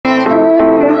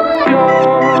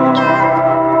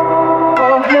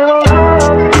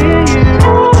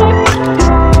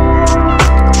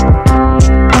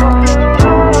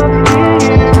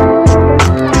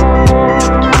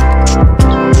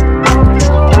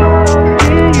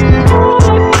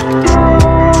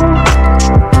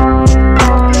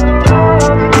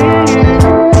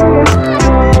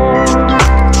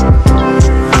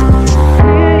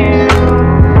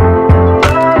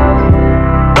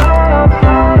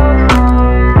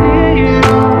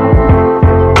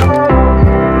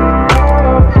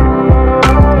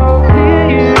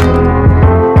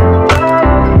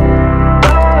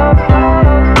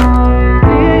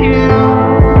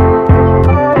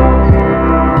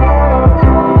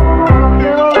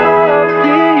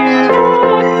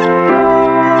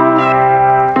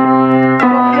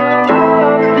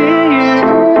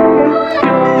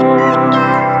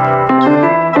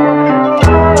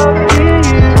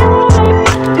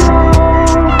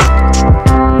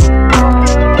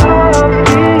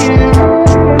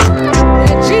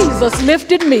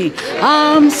lifted me.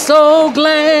 I'm so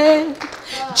glad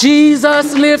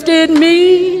Jesus lifted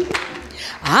me.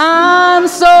 I'm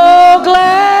so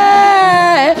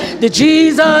glad that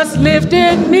Jesus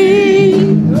lifted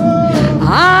me.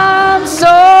 I'm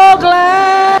so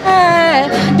glad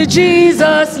that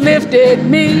Jesus lifted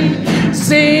me.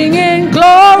 Singing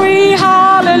glory,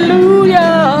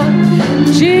 hallelujah.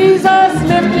 Jesus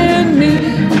lifted me.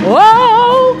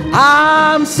 Oh,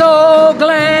 I'm so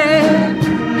glad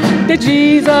that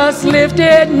Jesus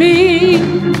lifted me.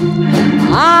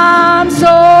 I'm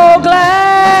so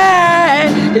glad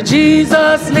that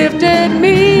Jesus lifted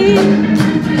me.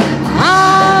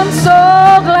 I'm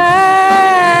so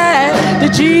glad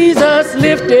that Jesus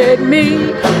lifted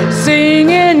me.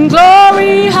 Singing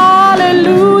glory,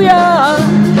 hallelujah.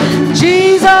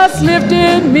 Jesus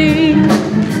lifted me.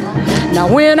 Now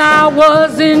when I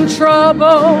was in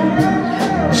trouble,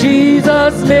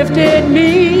 Jesus lifted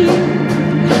me.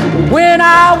 When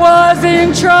I was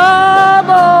in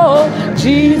trouble,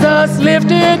 Jesus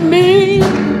lifted me.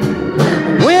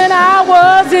 When I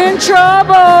was in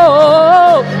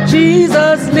trouble,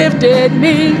 Jesus lifted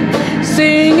me.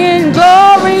 Singing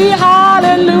glory,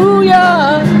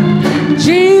 hallelujah.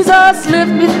 Jesus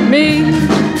lifted me.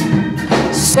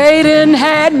 Satan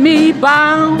had me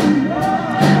bound,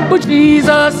 but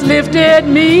Jesus lifted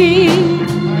me.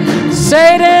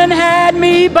 Satan had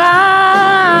me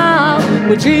bound,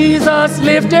 but Jesus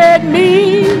lifted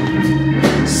me.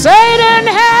 Satan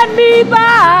had me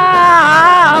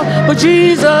bound, but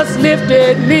Jesus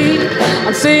lifted me.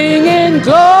 I'm singing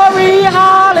glory,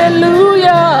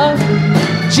 hallelujah.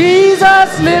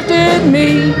 Jesus lifted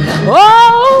me.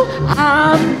 Oh,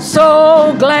 I'm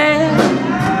so glad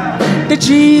that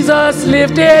Jesus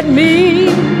lifted me.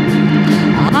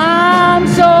 I'm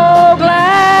so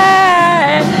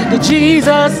glad that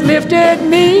Jesus lifted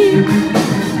me.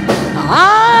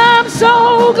 I'm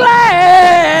so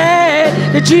glad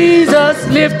that Jesus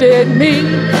lifted me.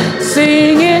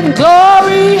 Singing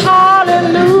glory,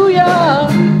 hallelujah.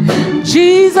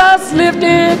 Jesus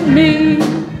lifted me.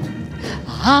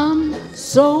 I'm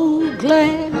so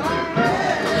glad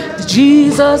that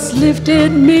Jesus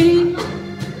lifted me.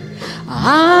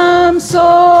 I'm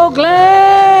so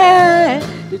glad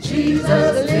that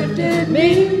Jesus lifted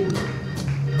me.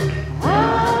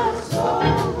 I'm so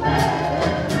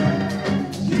glad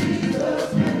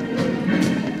Jesus lifted me.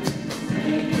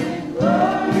 Singing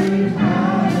glory,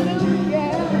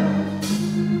 hallelujah.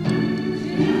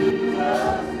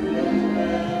 Jesus lifted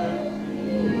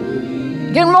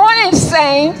me. Good morning,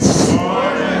 saints. Good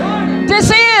morning. This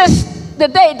is the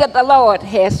day that the Lord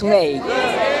has made.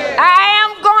 I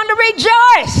am going to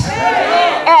rejoice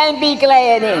and be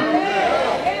glad in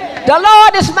it. The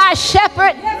Lord is my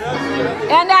shepherd,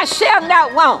 and I shall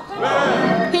not want.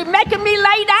 He making me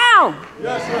lay down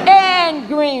in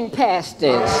green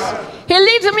pastures. He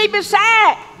leads me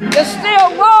beside the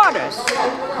still waters.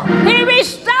 He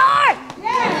restored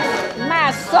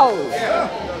my soul.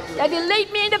 That He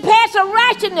lead me in the paths of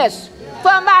righteousness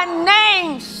for my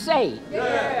name's sake.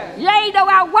 Yea, though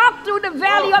I walk through the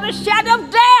valley of the shadow of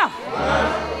death,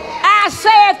 I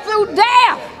said through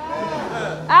death,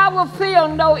 I will feel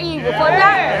no evil, for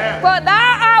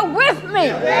thou art with me.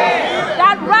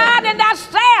 That rod and that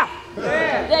staff,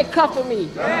 they comfort me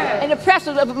in the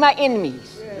presence of my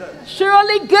enemies.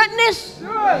 Surely goodness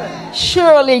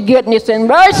and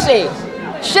mercy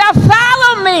shall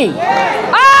follow me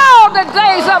all the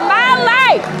days of my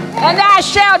life, and I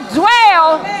shall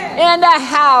dwell in the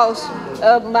house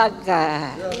of my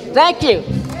God. Thank you.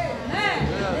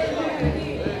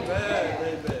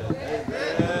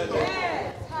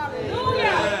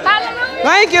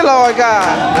 Thank you, Lord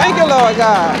God. Thank you, Lord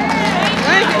God.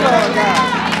 Thank you, Lord God.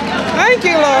 Thank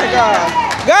you, Lord God.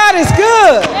 God is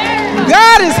good.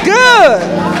 God is good.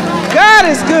 God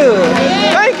is good.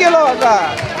 Thank you, Lord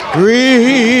God. Remember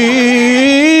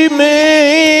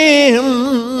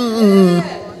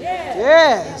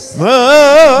Yes.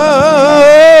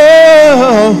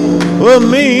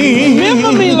 me.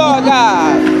 Remember me, Lord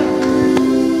God.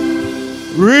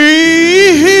 Remember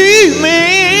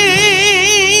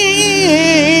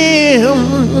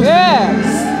Yes.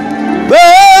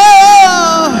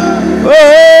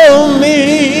 me.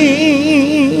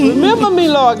 Remember me,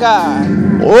 Lord God.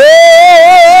 Oh,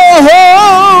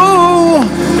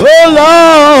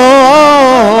 Lord.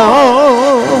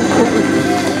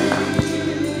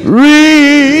 Remember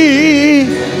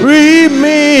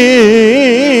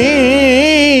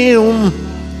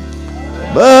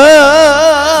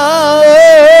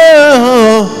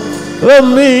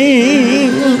me.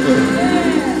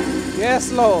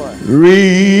 Yes, Lord.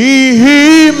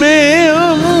 Remember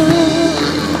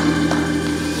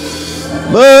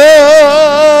for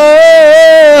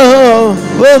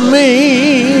me.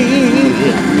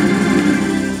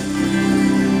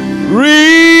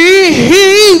 Redeeming,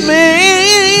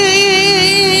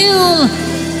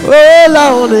 oh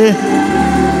Lordy,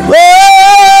 oh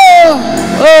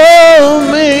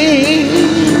me,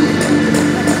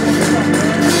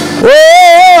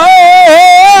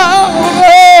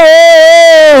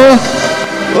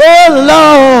 oh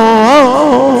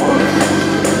Lord,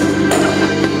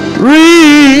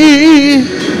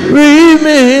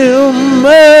 remember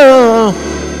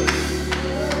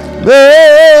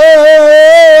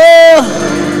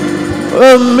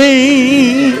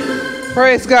me.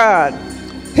 Praise God.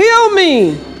 Heal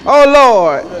me, O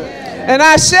Lord, and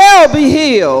I shall be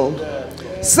healed.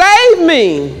 Save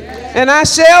me, and I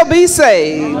shall be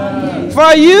saved.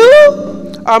 For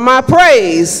you are my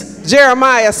praise.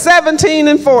 Jeremiah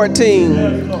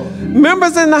 17:14.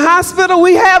 Members in the hospital,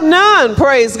 we have none.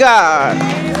 Praise God.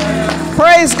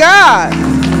 Praise God.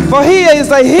 For he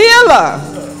is a healer.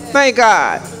 Thank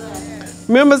God.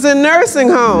 Members in nursing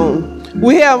home,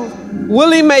 we have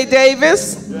Willie Mae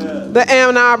Davis, the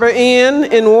Ann Arbor Inn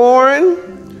in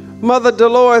Warren, Mother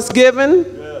Dolores Gibbon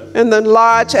in the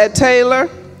Lodge at Taylor,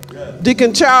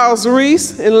 Deacon Charles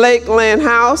Reese in Lakeland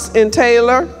House in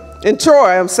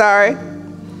Troy,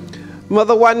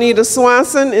 Mother Juanita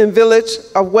Swanson in Village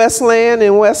of Westland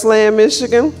in Westland,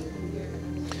 Michigan.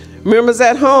 Members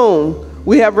at home,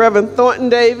 we have Reverend Thornton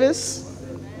Davis,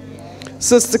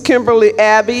 Sister Kimberly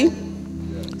Abbey,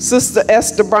 Sister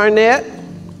Esther Barnett,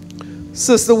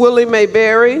 Sister Willie Mae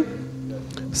Berry,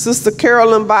 Sister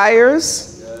Carolyn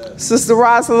Byers, Sister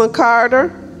Rosalind Carter,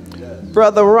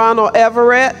 Brother Ronald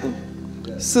Everett,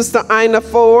 Sister Ina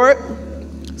Ford,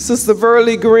 Sister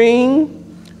Verlie Green,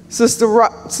 Sister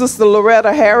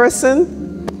Loretta Harrison,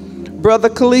 Brother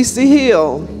Khaleesi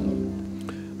Hill,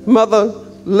 Mother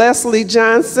Leslie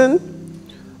Johnson,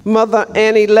 Mother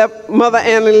Annie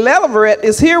Leverett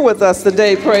is here with us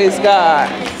today, praise God.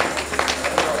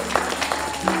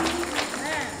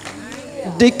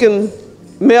 Deacon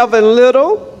Melvin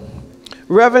Little,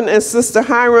 Reverend and Sister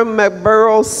Hiram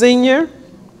McBurrow Sr.,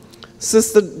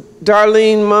 Sister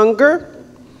Darlene Munger,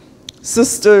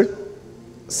 Sister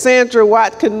Sandra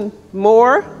Watkin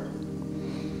Moore,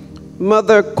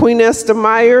 Mother Queen Esther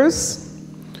Myers,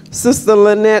 Sister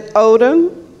Lynette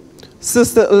Odom,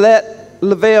 Sister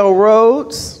Lavelle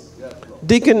Rhodes,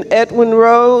 Deacon Edwin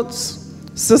Rhodes,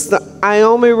 Sister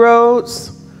Iomi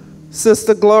Rhodes,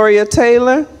 Sister Gloria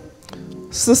Taylor,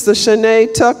 Sister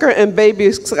Shanae Tucker and baby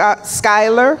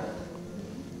Skylar,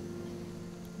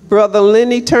 Brother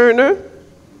Lenny Turner,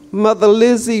 Mother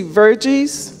Lizzie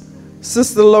Verges,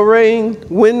 Sister Lorraine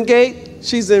Wingate,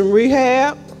 she's in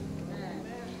rehab,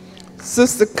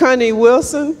 Sister Connie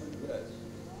Wilson,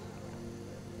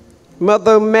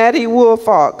 Mother Maddie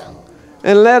Woolfolk,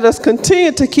 and let us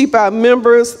continue to keep our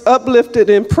members uplifted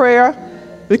in prayer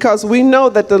because we know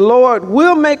that the Lord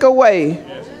will make a way.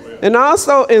 And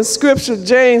also in Scripture,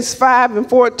 James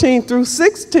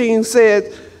 5:14-16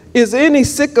 says, is any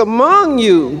sick among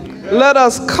you? Let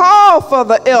us call for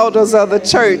the elders of the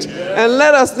church and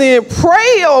let us then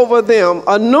pray over them,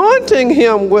 anointing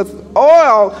him with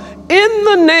oil in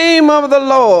the name of the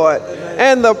Lord.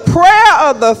 And the prayer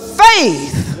of the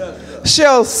faith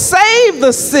shall save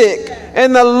the sick,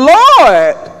 and the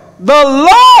Lord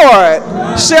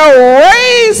shall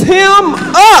raise him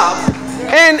up.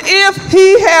 And if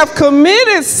he have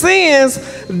committed sins,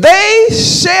 they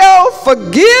shall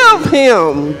forgive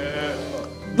him.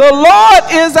 The Lord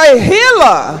is a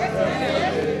healer.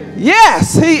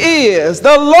 Yes, he is.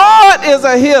 The Lord is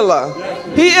a healer.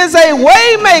 He is a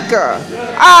way maker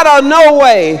out of no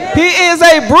way. He is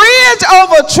a bridge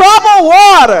over troubled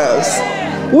waters.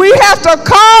 We have to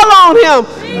call on him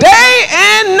day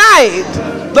and night.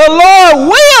 The Lord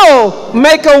will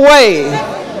make a way.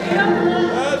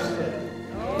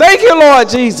 Thank you, Lord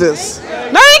Jesus.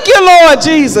 Thank you, Lord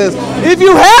Jesus. If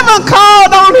you haven't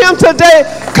called on him today,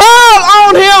 call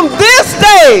on him this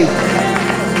day.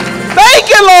 Thank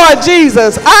you, Lord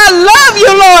Jesus. I love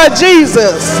you, Lord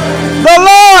Jesus. The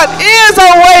Lord is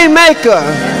a way maker.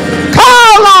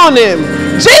 Call on him.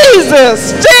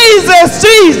 Jesus, Jesus,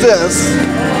 Jesus.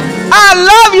 I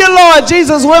love you, Lord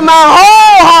Jesus, with my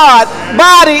whole heart,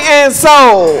 body, and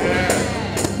soul.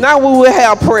 Now we will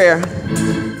have prayer.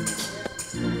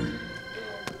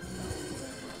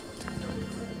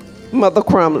 Mother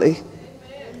Crumley.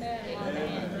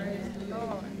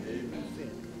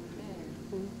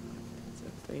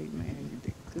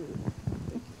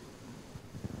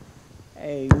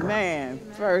 Amen.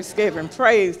 First, giving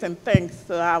praise and thanks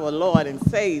to our Lord and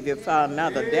Savior for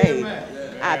another day.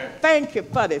 I thank you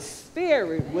for the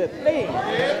spirit within.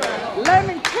 Let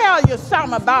me tell you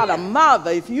something about a mother.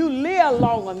 If you live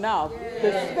long enough,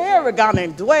 the spirit gonna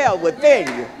dwell within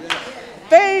you.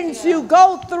 Things you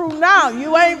go through now,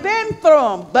 you ain't been through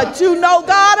them, but you know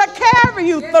God will carry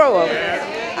you through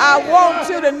them. I want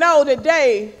you to know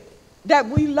today that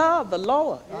we love the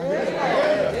Lord.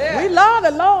 We love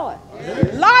the Lord.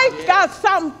 Life got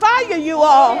something for you, you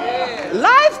all.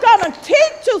 Life's gonna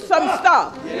teach you some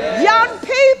stuff. Young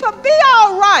people, be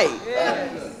all right.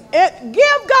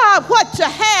 Give God what you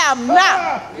have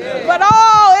now. But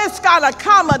it's gonna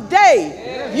come a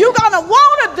day you're gonna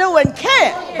want to do and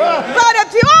can't. But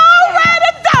if you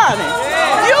already done it,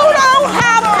 you don't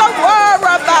have to worry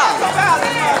about it.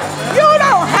 You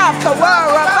don't have to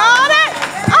worry about it.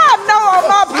 I know I'm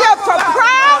up here for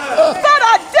proud, but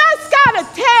I just gotta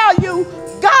tell you,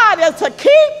 God is a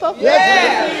keeper.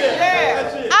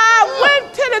 I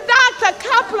went to the doctor a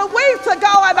couple of weeks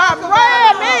ago and I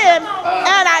ran in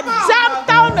and I jumped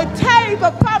on the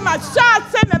table, put my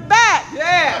shots in the back,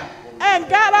 and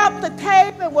got off the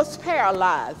table and was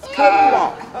paralyzed. Couldn't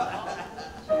walk.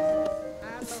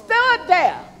 Stood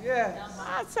there.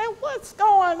 I said, what's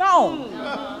going on?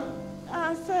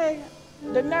 I said,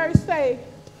 the nurse said,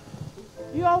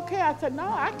 you okay? I said, no,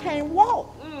 I can't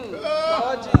walk.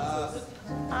 Oh, Jesus.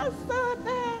 I stood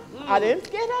there. I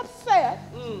didn't get upset.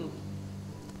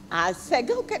 I said,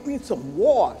 go get me some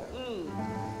water.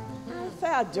 I said,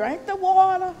 I drank the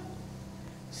water,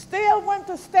 still went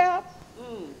to step.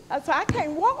 I said, I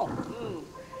can't walk.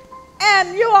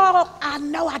 And you all, I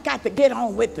know I got to get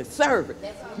on with the service.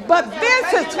 But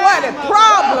this is where the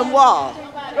problem was.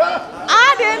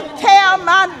 I didn't tell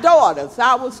my daughters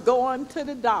I was going to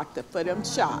the doctor for them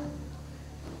shots.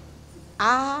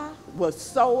 I was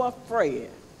so afraid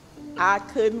I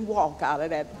couldn't walk out of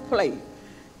that place.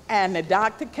 And the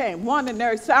doctor came. One of the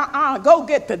nurses said, go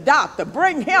get the doctor.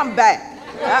 Bring him back.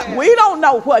 We don't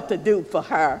know what to do for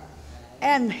her.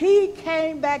 And he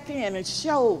came back in and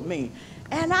showed me.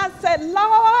 And I said,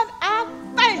 Lord, I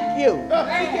thank you for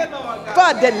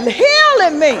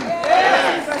healing me.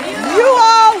 You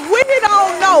all, we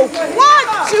don't know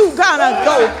what you're going to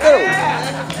go through,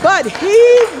 but he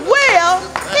will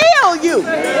heal you.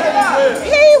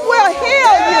 He will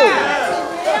heal you.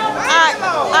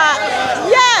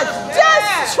 Yes,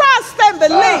 just trust and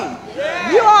believe.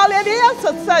 You all, it is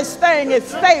a such thing as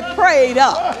stay prayed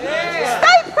up.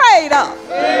 Stay prayed up.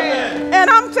 And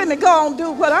I'm finna go and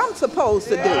do what I'm supposed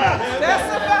to do.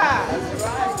 Testify.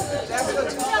 That's what you're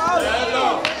supposed to do.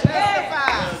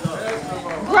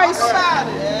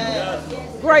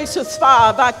 Gracious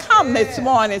Father, I come this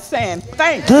morning saying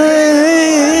thank you.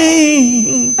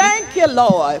 Thank you,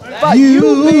 Lord, for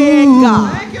you being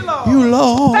God. Thank you, Lord. You,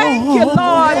 Lord. Thank you,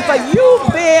 Lord, for you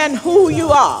being who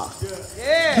you are.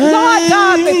 Lord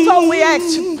God, before we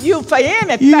ask you for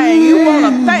anything, you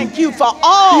want to thank you for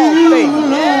all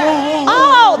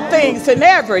things and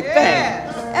everything.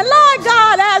 And Lord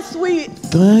God, as we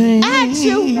ask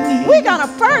you, we're going to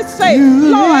first say,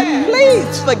 Lord,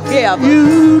 please forgive us.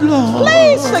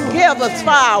 Please forgive us for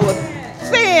our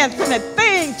sins and the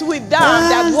things we've done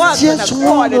that wasn't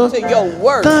according to your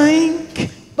word.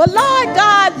 But Lord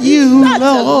God, you're such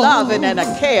a loving and a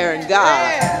caring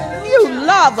God. You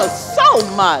love us so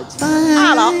much.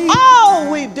 Out of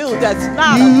all we do that's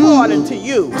not according to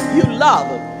you, you love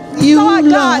us. Lord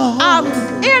God, I'm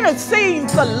interceding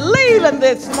for Leland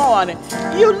this morning.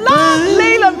 You love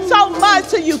Leland so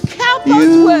much that you kept us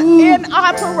in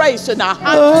operation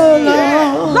 100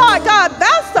 years. Lord God,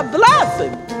 that's a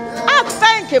blessing. I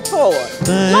thank you for it.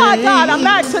 Lord God, I'm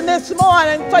asking this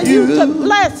morning for you to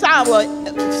bless our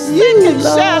sick and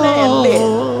shut in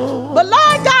list. But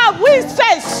Lord God, we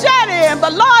say shut in,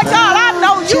 but Lord God, I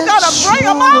know you're going to bring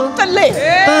them off the list.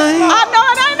 I know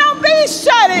it ain't no be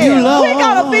shut in. We're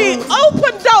going to be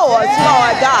open doors,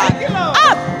 Lord God.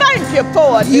 I thank you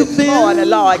for it this morning,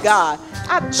 Lord God.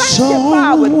 I thank you for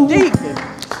our deacon.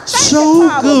 Thank you for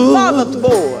our mother's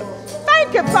board.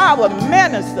 Thank you for our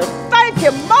minister. Thank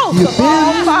you most of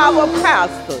all for our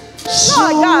pastor.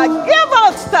 Lord God, give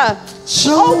us the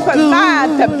open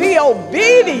mind to be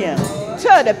obedient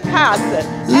to the pastor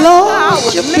and our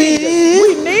leaders.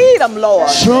 We need them, Lord.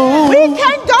 We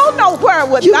can't go nowhere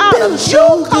without them.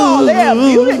 You call them.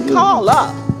 You didn't call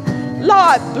us.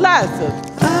 Lord, bless us.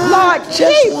 Lord,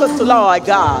 keep us, Lord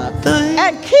God.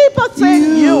 And keep us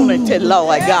in unity,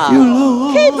 Lord God.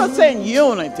 Keep us in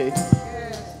unity.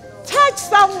 Touch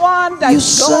someone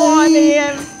that's going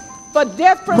in for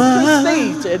different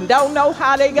procedures and don't know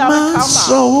how they gonna come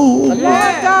soul. out. But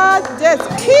Lord God, just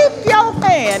keep your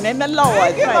hand in the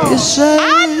Lord's hand.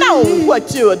 I know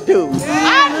what you'll do.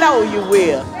 I know you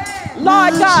will.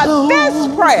 Lord God,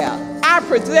 this prayer I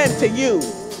present to you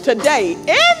today in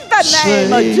the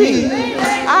name of Jesus.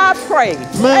 I pray.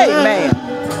 Amen.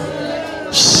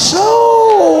 So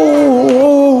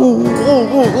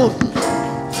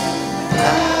I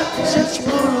just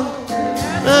wanna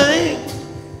thank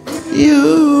you,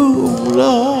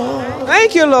 Lord.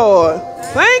 Thank you, Lord.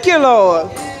 Thank you,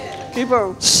 Lord. Keep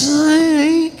on.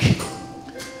 Thank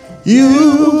you,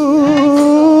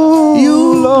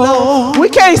 Lord. We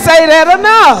can't say that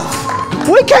enough.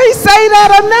 We can't say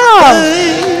that enough.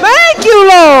 Thank you,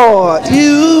 Lord.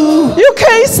 You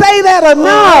can't say that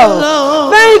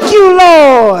enough. Thank you,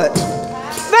 Lord.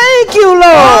 Thank you,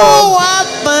 Lord.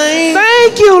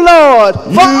 Thank you, Lord,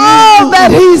 for all that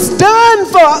he's done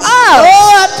for us.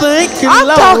 I'm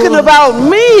talking about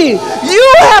me. You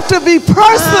have to be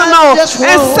personal and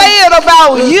say it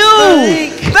about you.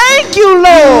 Thank you,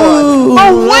 Lord,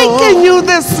 for waking you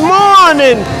this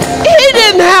morning. He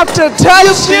didn't have to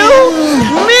touch you.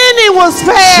 Many was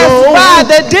passed by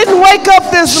that didn't wake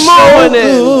up this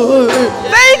morning.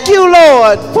 Thank you,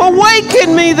 Lord, for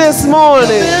waking me this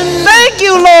morning. Thank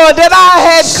you, Lord, that I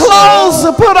had clothes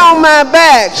to put on my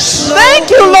back.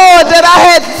 Thank you, Lord, that I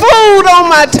had food on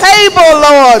my table,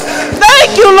 Lord.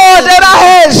 Thank you, Lord, that I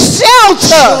had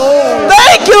shelter.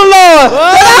 Thank you, Lord,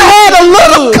 that I had a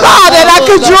little car that I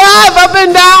could drive up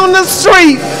and down the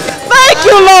street. Thank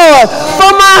you, Lord,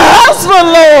 for my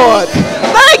husband, Lord.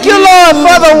 Thank you, Lord,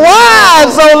 for the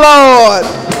wives, oh Lord.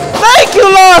 Thank you,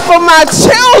 Lord, for my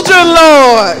children,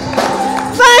 Lord.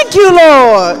 Thank you,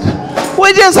 Lord.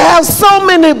 We just have so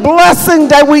many blessings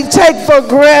that we take for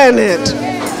granted.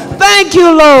 Thank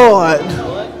you, Lord.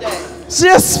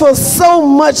 Just for so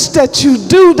much that you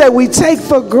do that we take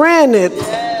for granted,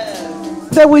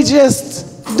 that we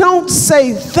just don't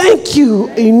say thank you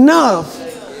enough.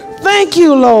 Thank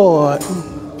you, Lord.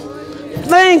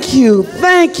 Thank you,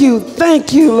 thank you,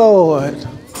 thank you, Lord.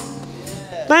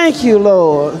 Thank you,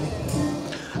 Lord.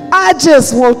 I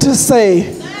just want to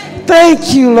say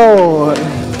thank you, Lord.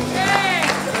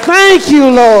 Thank you,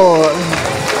 Lord.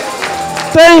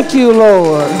 Thank you,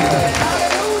 Lord.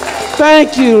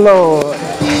 Thank you, Lord.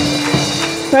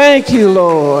 Thank you,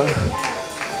 Lord.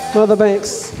 Mother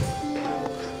Banks,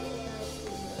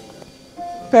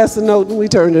 Pastor Noten, we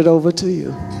turn it over to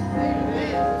you.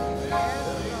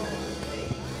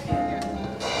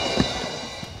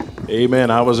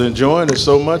 Amen. I was enjoying it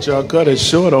so much, y'all cut it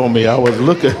short on me. I was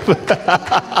looking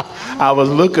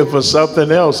for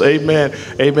something else. Amen.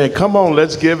 Amen. Come on,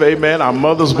 let's give, amen, our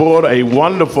mother's board a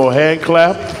wonderful hand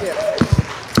clap.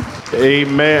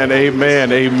 Amen,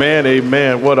 amen, amen,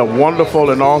 amen. What a wonderful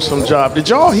and awesome job. Did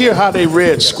y'all hear how they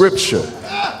read scripture?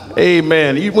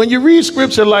 Amen. When you read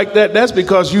scripture like that, that's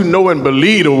because you know and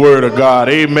believe the word of God.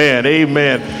 Amen,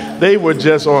 amen. They were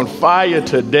just on fire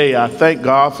today. I thank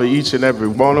God for each and every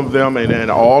one of them and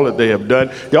all that they have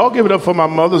done. Y'all give it up for my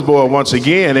mother's board once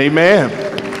again.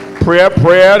 Amen. Prayer,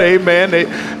 amen.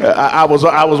 I was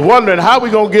wondering how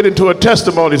we going to get into a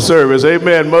testimony service.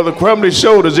 Amen. Mother Crumley's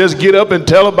shoulders just get up and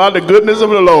tell about the goodness of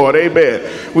the Lord. Amen.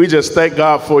 We just thank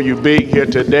God for you being here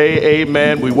today.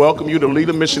 Amen. We welcome you to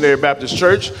Leland Missionary Baptist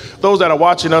Church. Those that are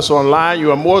watching us online, you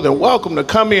are more than welcome to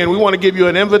come in. We want to give you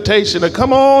an invitation to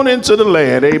come on into the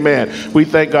land. Amen. We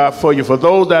thank God for you. For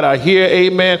those that are here,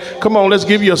 amen, come on, let's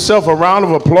give yourself a round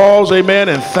of applause. Amen.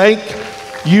 And thank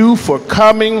you for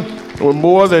coming. We're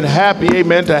more than happy,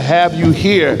 amen, to have you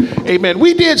here. Amen.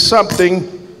 We did something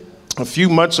a few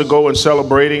months ago in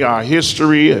celebrating our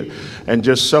history and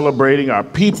just celebrating our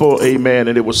people, amen.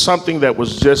 And it was something that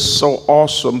was just so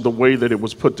awesome, the way that it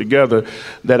was put together,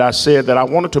 that I said that I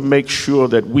wanted to make sure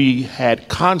that we had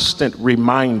constant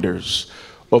reminders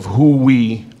of who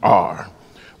we are,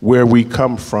 where we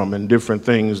come from, and different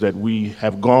things that we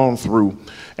have gone through,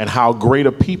 and how great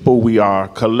a people we are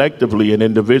collectively and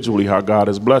individually, how God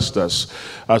has blessed us.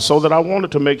 So that I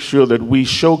wanted to make sure that we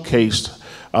showcased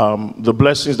the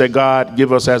blessings that God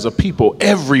give us as a people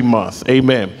every month.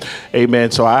 Amen.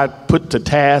 Amen. So I put to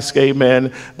task,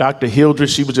 amen, Dr. Hildred.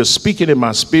 She was just speaking in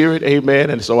my spirit. Amen.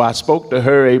 And so I spoke to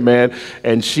her. Amen.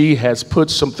 And she has put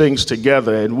some things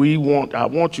together. And I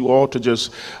want you all to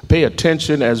just pay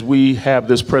attention as we have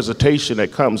this presentation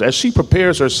that comes. As she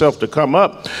prepares herself to come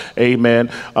up, amen,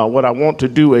 what I want to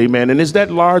do, amen. And is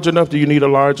that large enough? Do you need a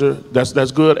larger?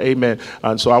 That's good. Amen.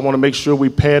 And so I want to make sure we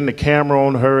pan the camera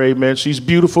on her. Amen. She's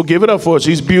beautiful. Give it up for her.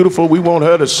 She's beautiful. We want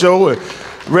her to show it.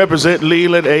 represent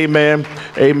Leland, amen,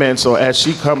 amen. So as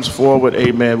she comes forward,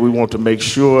 amen, we want to make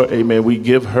sure, amen, we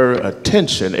give her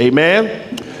attention,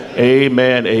 amen,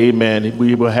 amen, amen.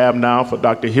 We will have now for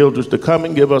Dr. Hildreth to come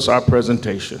and give us our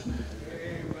presentation.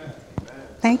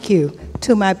 Thank you.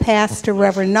 To my pastor,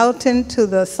 Reverend Knowlton, to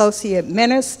the associate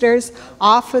ministers,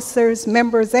 officers,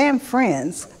 members, and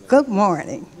friends, good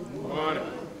morning. Good morning.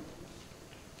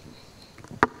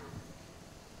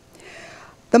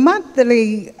 The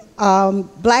monthly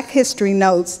Black History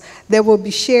Notes that will be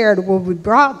shared will be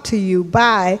brought to you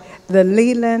by the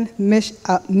Leland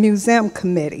Museum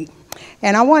Committee.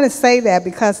 And I want to say that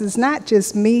because it's not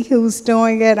just me who's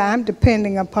doing it. I'm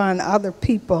depending upon other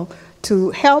people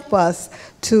to help us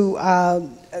to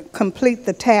complete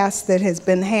the task that has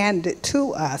been handed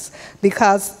to us,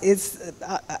 because it's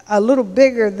a little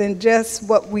bigger than just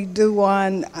what we do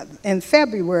in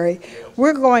February.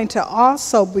 We're going to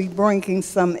also be bringing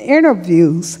some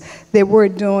interviews that we're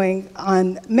doing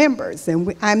on members,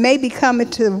 and I may be coming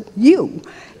to you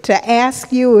to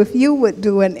ask you if you would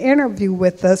do an interview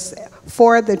with us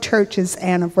for the church's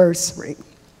anniversary.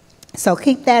 So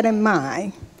keep that in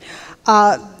mind.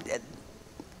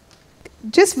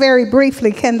 Just very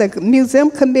briefly, can the museum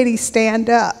committee stand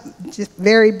up? Just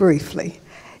very briefly.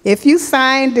 If you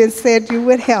signed and said you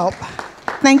would help,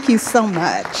 thank you so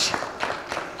much.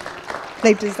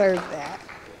 They deserve that.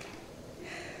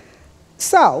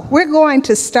 So we're going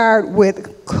to start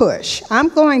with Cush. I'm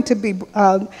going to be,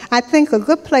 I think a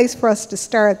good place for us to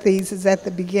start these is at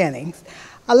the beginning.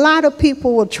 A lot of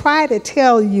people will try to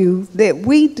tell you that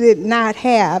we did not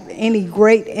have any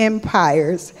great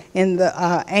empires in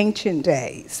the ancient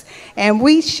days. And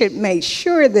we should make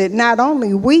sure that not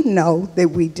only we know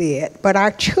that we did, but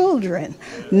our children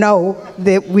know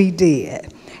that we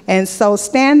did. And so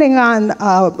standing on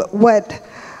what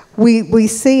we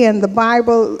see in the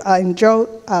Bible, in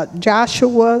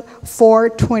Joshua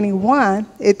 4:21,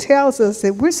 it tells us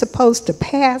that we're supposed to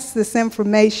pass this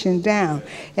information down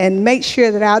and make sure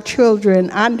that our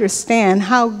children understand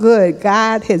how good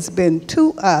God has been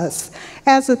to us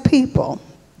as a people.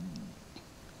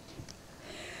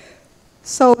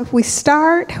 So if we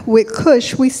start with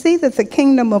Cush, we see that the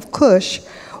kingdom of Cush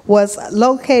was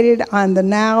located on the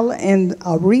Nile in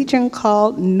a region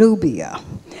called Nubia,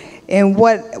 in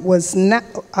what was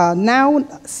now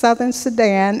southern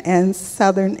Sudan and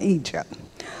southern Egypt.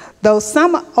 Though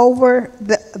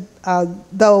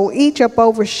Egypt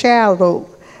overshadowed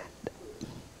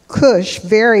Cush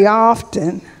very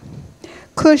often,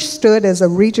 Cush stood as a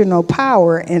regional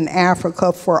power in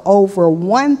Africa for over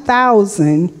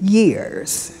 1,000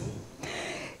 years.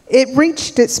 It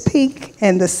reached its peak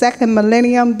in the second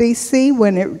millennium BC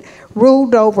when it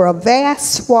ruled over a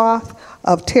vast swath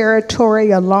of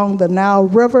territory along the Nile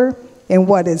River in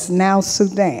what is now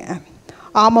Sudan.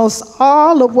 Almost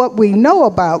all of what we know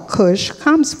about Cush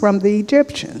comes from the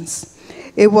Egyptians.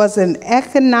 It was an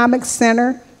economic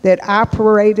center that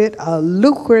operated a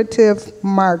lucrative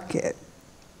market.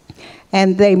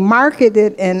 And they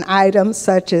marketed in items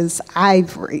such as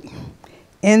ivory,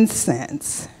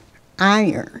 incense,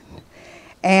 iron,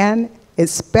 and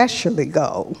especially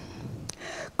gold.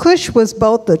 Cush was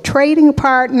both a trading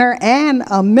partner and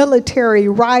a military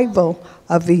rival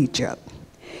of Egypt.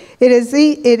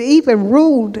 It even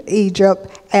ruled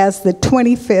Egypt as the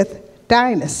 25th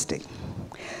dynasty.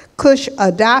 Cush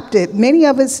adopted many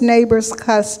of its neighbors'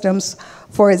 customs.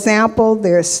 For example,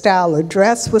 their style of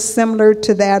dress was similar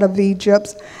to that of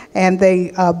Egypt's, and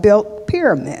they built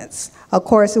pyramids. Of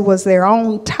course, it was their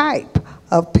own type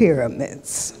of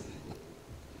pyramids.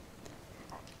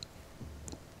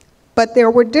 But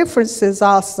there were differences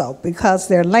also, because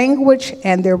their language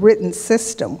and their written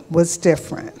system was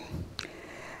different.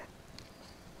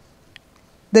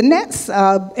 The next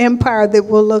empire that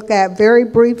we'll look at very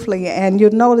briefly, and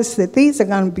you'll notice that these are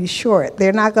going to be short.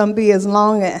 They're not going to be as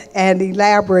long and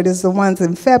elaborate as the ones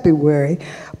in February,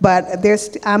 but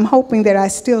I'm hoping that I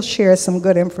still share some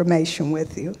good information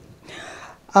with you.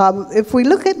 If we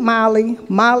look at Mali,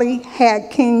 Mali had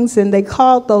kings, and they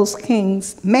called those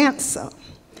kings Mansa.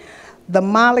 The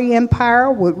Mali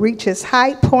Empire would reach its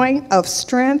high point of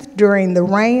strength during the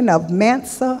reign of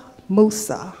Mansa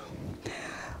Musa.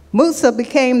 Musa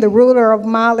became the ruler of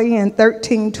Mali in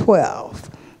 1312.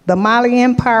 The Mali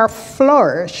Empire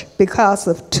flourished because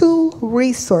of two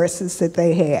resources that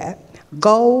they had: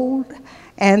 gold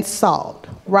and salt,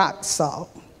 rock salt.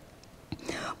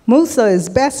 Musa is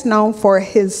best known for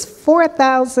his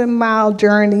 4,000-mile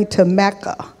journey to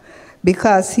Mecca,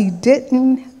 because he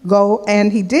didn't go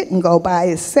by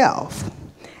himself.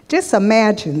 Just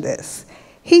imagine this.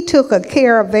 He took a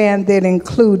caravan that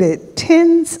included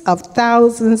tens of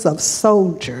thousands of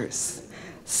soldiers,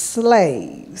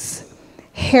 slaves,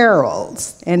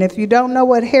 heralds. And if you don't know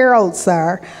what heralds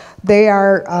are, they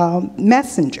are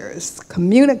messengers,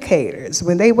 communicators.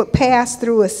 When they would pass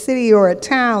through a city or a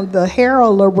town, the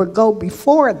heralder would go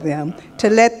before them to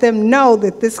let them know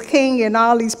that this king and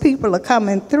all these people are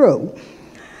coming through.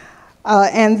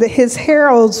 His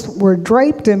heralds were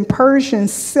draped in Persian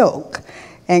silk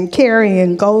and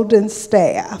carrying golden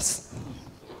staffs.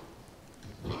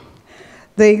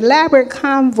 The elaborate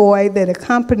convoy that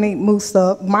accompanied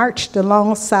Musa marched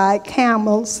alongside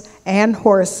camels and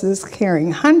horses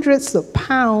carrying hundreds of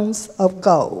pounds of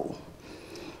gold.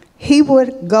 He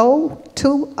would go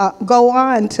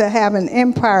on to have an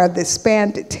empire that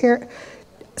spanned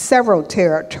several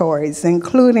territories,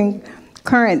 including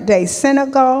current-day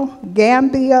Senegal,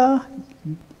 Gambia,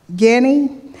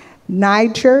 Guinea,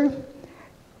 Nigeria,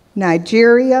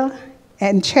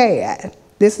 and Chad.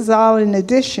 This is all in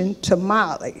addition to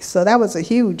Mali. So that was a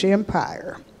huge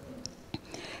empire.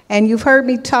 And you've heard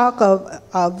me talk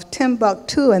of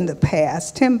Timbuktu in the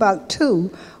past.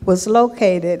 Timbuktu was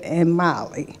located in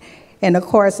Mali. And of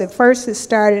course, at first it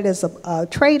started as a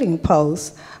trading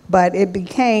post, but it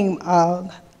became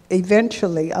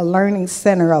eventually a learning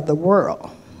center of the world.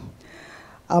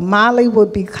 Mali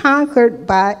would be conquered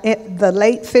by the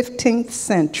late 15th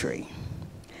century.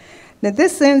 Now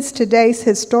this ends today's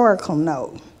historical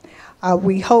note.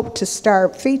 We hope to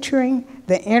start featuring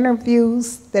the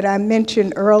interviews that I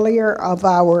mentioned earlier of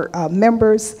our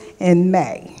members in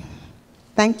May.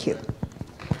 Thank you.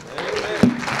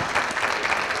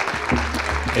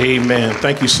 Amen.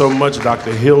 Thank you so much,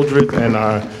 Dr. Hildred, and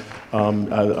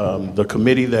the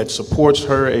committee that supports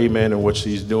her, amen, and what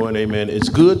she's doing, amen. It's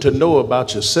good to know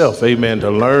about yourself, amen, to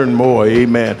learn more,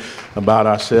 amen, about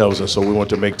ourselves, and so we want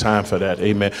to make time for that,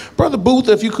 amen. Brother Booth,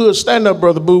 if you could stand up,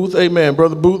 Brother Booth, amen.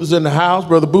 Brother Booth is in the house.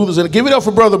 Brother Booth is in. Give it up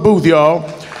for Brother Booth, y'all.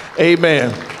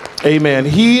 Amen. Amen.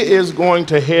 He is going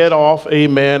to head off,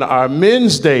 amen, our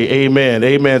Men's Day, amen,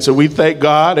 amen. So we thank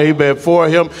God, amen, for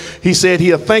him. He said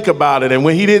he'll think about it, and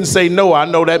when he didn't say no, I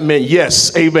know that meant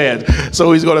yes, amen.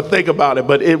 So he's going to think about it,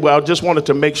 but I just wanted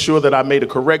to make sure that I made a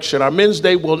correction. Our Men's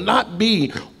Day will not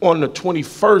be on the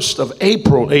 21st of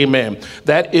April, amen.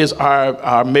 That is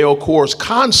our male chorus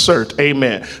concert,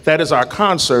 amen. That is our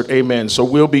concert, amen. So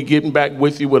we'll be getting back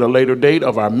with you with a later date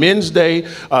of our Men's Day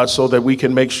so that we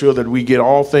can make sure that we get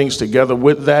all things together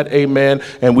with that, amen.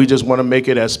 And we just want to make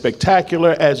it as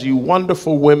spectacular as you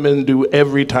wonderful women do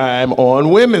every time on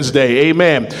Women's Day,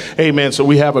 amen. Amen. So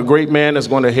we have a great man that's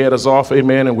going to head us off,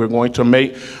 amen, and we're going to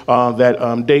make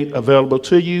that date available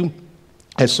to you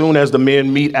as soon as the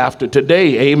men meet after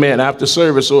today, amen, after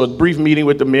service, or a brief meeting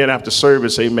with the men after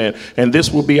service, amen. And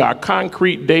this will be our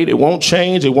concrete date. It won't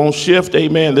change. It won't shift,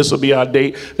 amen. This will be our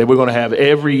date that we're going to have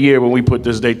every year when we put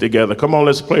this date together. Come on,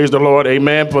 let's praise the Lord,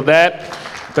 amen, for that.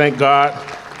 Thank God.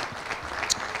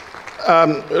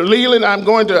 Leland, I'm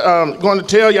going to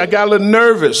tell you, I got a little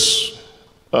nervous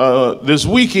this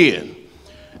weekend.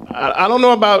 I don't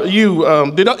know about you.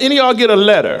 Did any of y'all get a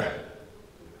letter?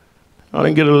 I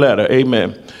didn't get a letter.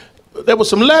 Amen. There were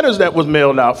some letters that was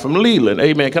mailed out from Leland.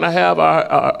 Amen. Can I have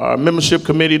our membership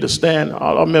committee to stand?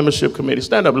 Our membership committee,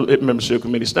 stand up. Membership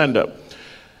committee, stand up.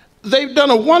 They've done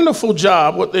a wonderful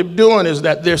job. What they're doing is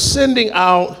that they're sending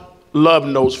out love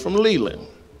notes from Leland.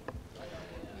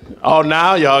 Oh,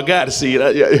 now y'all got to see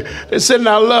it. They're sending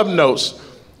out love notes.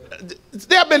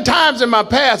 There have been times in my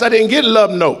past I didn't get love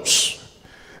notes.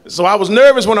 So I was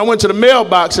nervous when I went to the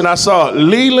mailbox and I saw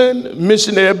Leland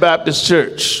Missionary Baptist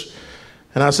Church.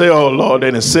 And I say, oh, Lord,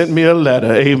 they done sent me a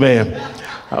letter. Amen.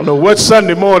 I don't know what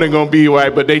Sunday morning going to be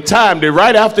right, but they timed it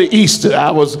right after Easter.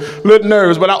 I was a little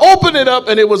nervous, but I opened it up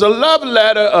and it was a love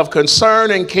letter of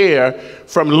concern and care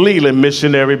from Leland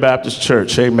Missionary Baptist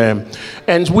Church. Amen.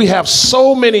 And we have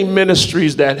so many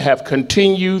ministries that have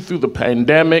continued through the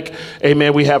pandemic.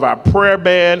 Amen. We have our prayer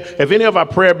band. If any of our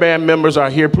prayer band members are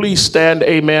here, please stand.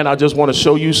 Amen. I just want to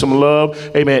show you some love.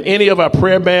 Amen. Any of our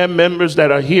prayer band members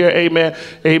that are here. Amen.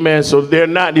 Amen. So they're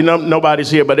not, nobody's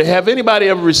here, but have anybody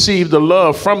ever received the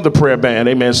love from the prayer band?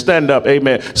 Amen. Stand up.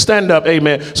 Amen. Stand up.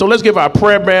 Amen. So let's give our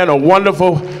prayer band a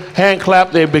wonderful hand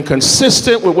clap. They've been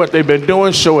consistent with what they've been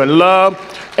doing, showing love.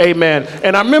 Amen.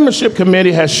 And our membership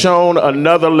committee has shown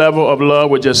another level of love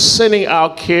with just sending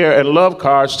out care and love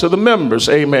cards to the members.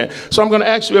 Amen. So I'm going to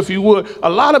ask you if you would. A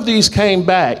lot of these came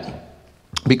back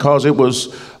because it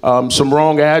was some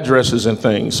wrong addresses and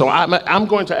things. So I'm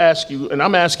going to ask you, and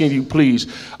I'm asking you, please,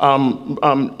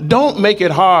 don't make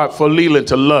it hard for Leland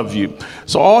to love you.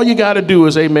 So all you got to do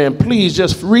is, amen, please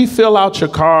just refill out your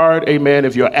card, amen,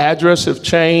 if your address have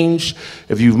changed,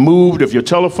 if you've moved, if your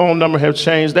telephone number have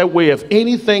changed. That way, if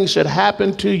anything should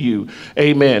happen to you,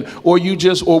 amen, or we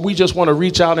just want to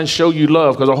reach out and show you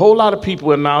love, because a whole lot of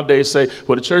people nowadays say,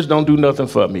 well, the church don't do nothing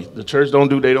for me. The church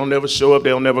they don't never show up, they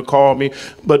don't never call me.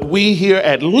 But we here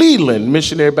at Leland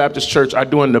Missionary Baptist Church are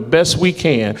doing the best we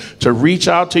can to reach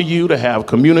out to you, to have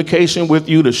communication with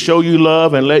you, to show you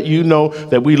love and let you know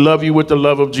that we love you with the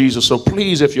love of Jesus. So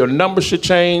please, if your number should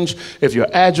change, if your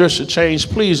address should change,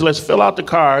 please let's fill out the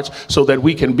cards so that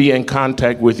we can be in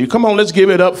contact with you. Come on, let's give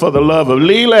it up for the love of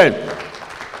Leland.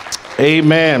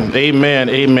 Amen, amen,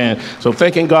 amen. So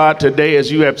thanking God today,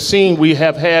 as you have seen, we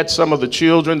have had some of the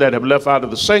children that have left out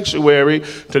of the sanctuary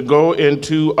to go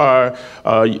into our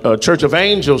Church of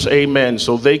Angels, amen,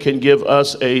 so they can give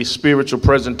us a spiritual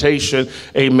presentation,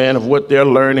 amen, of what they're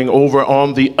learning over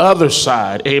on the other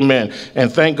side, amen.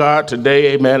 And thank God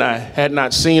today, amen, I had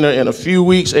not seen her in a few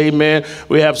weeks, amen.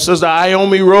 We have Sister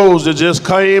Iomi Rose that just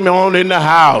came on in the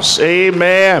house,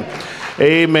 amen.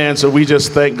 Amen. So we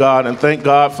just thank God, and thank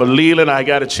God for Leland. I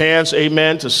got a chance,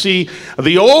 amen, to see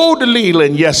the old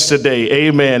Leland yesterday,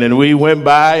 amen. And we went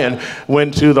by and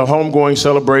went to the homegoing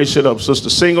celebration of Sister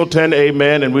Singleton,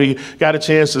 amen. And we got a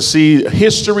chance to see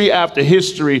history after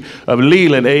history of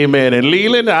Leland, amen. And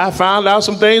Leland, I found out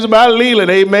some things about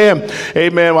Leland, amen.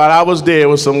 Amen. While I was there,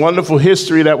 was some wonderful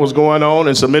history that was going on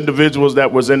and some individuals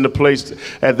that was in the place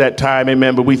at that time,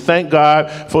 amen. But we thank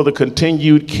God for the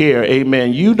continued care,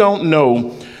 amen. You don't know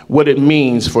what it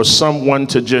means for someone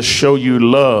to just show you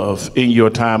love in your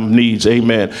time of needs,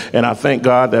 amen. And I thank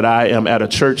God that I am at a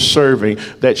church serving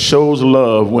that shows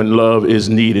love when love is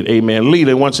needed, amen.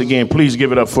 Leland, once again, please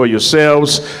give it up for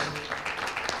yourselves.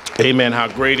 Amen. How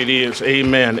great it is.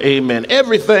 Amen. Amen.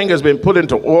 Everything has been put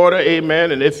into order,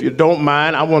 amen. And if you don't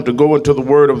mind, I want to go into the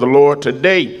word of the Lord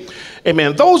today.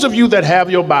 Amen. Those of you that have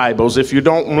your Bibles, if you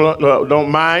don't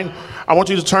mind, I want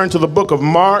you to turn to the book of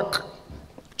Mark,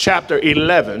 chapter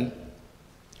 11,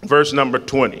 verse number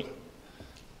 20.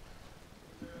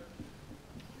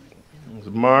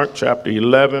 Mark chapter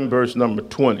 11, verse number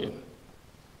 20.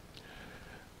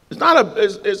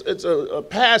 It's a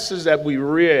passage that we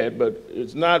read, but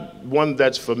it's not one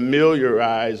that's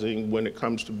familiarizing when it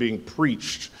comes to being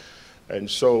preached. And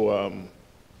so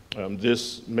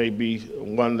this may be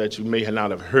one that you may not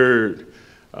have heard,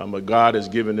 but God has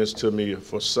given this to me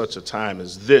for such a time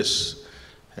as this.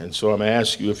 And so I'm going to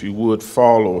ask you if you would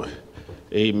follow,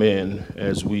 amen,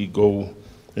 as we go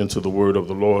into the word of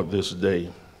the Lord this day.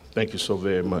 Thank you so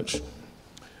very much.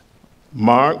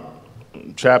 Mark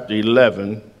chapter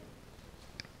 11,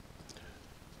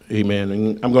 amen.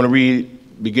 And I'm going to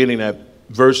read beginning at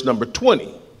verse number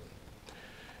 20.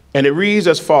 And it reads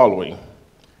as following.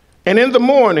 And in the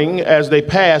morning, as they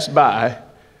passed by,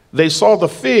 they saw the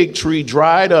fig tree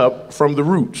dried up from the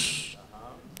roots.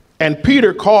 And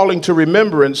Peter, calling to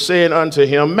remembrance, said unto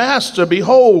him, Master,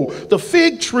 behold, the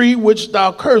fig tree which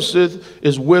thou cursest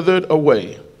is withered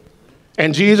away.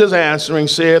 And Jesus answering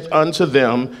saith unto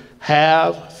them,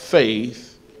 Have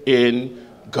faith in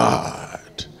God.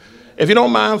 If you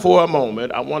don't mind for a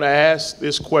moment, I want to ask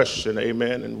this question,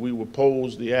 amen, and we will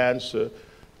pose the answer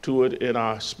to it in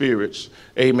our spirits,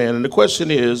 amen. And the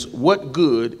question is, what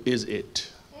good is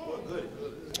it?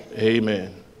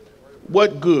 Amen.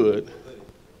 What good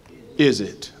is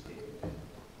it?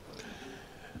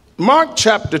 Mark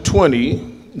chapter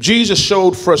 20, Jesus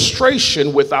showed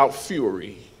frustration without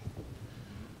fury.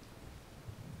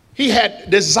 He had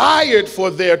desired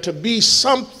for there to be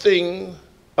something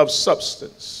of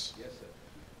substance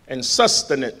and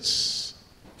sustenance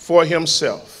for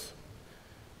himself.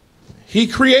 He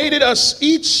created us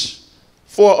each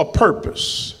for a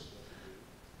purpose.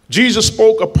 Jesus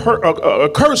spoke a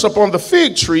curse upon the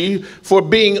fig tree for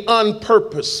being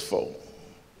unpurposeful.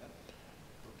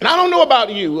 And I don't know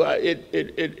about you,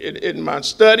 in my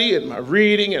study, in my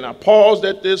reading, and I paused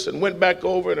at this and went back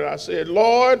over it and I said,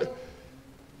 Lord,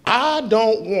 I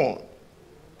don't want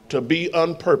to be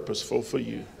unpurposeful for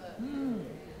you.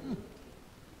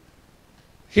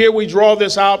 Here we draw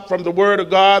this out from the word of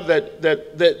God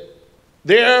that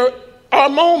there are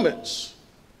moments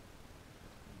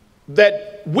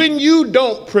that when you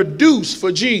don't produce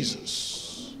for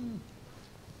Jesus,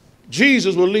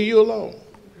 Jesus will leave you alone.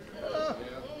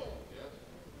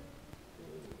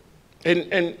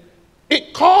 And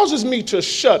it causes me to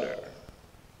shudder.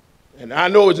 And I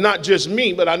know it's not just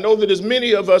me, but I know that as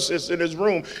many of us is in this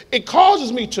room, it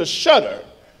causes me to shudder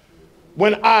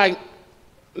when I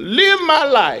live my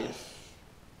life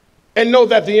and know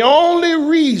that the only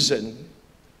reason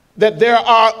that there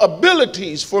are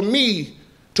abilities for me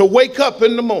to wake up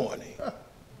in the morning,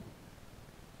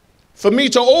 for me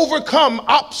to overcome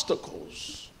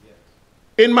obstacles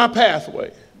in my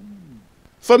pathway,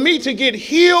 for me to get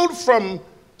healed from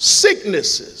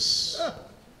sicknesses,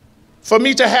 for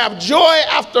me to have joy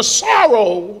after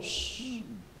sorrows,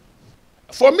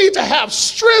 for me to have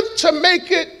strength to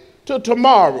make it to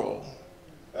tomorrow,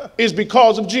 is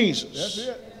because of Jesus. That's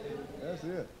it. That's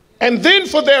it. And then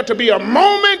for there to be a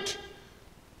moment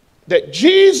that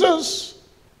Jesus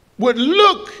would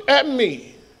look at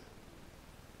me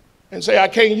and say, I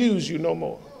can't use you no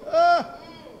more.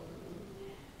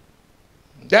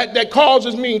 That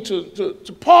causes me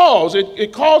to pause.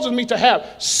 It causes me to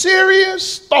have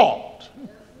serious thought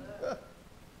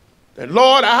that,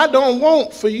 Lord, I don't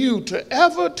want for you to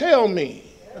ever tell me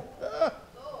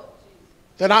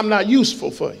that I'm not useful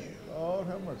for you. Lord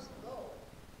have mercy.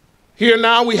 Here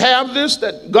now we have this,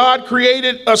 that God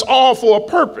created us all for a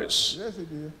purpose. Yes, he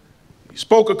did. He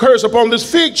spoke a curse upon this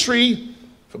fig tree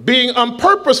for being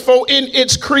unpurposeful in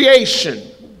its creation.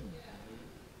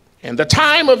 And the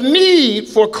time of need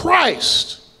for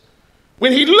Christ,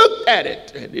 when he looked at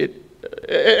it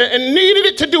and needed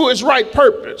it to do its right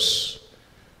purpose,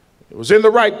 it was in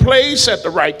the right place at the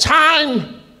right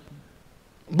time,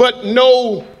 but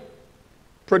no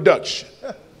production.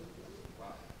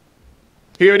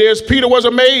 Here it is, Peter was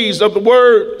amazed of the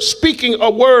word, speaking a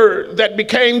word that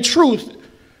became truth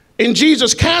in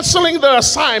Jesus canceling the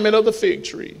assignment of the fig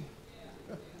tree.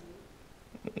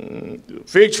 The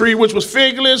fig tree which was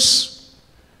figless.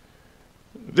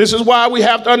 This is why we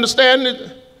have to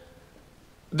understand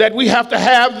that we have to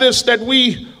have this, that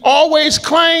we always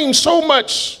claim so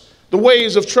much the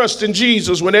ways of trusting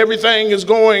Jesus when everything is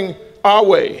going our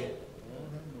way.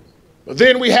 But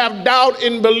then we have doubt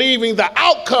in believing the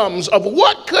outcomes of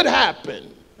what could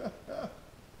happen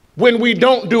when we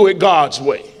don't do it God's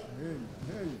way.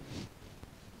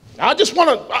 I just want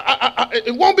to,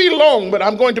 it won't be long, but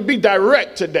I'm going to be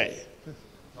direct today.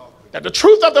 That the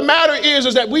truth of the matter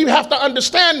is that we have to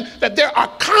understand that there are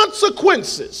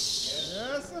consequences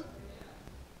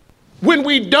when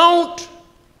we don't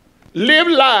live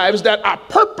lives that are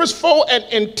purposeful and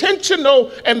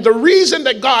intentional and the reason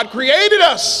that God created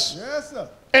us,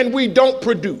 and we don't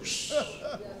produce.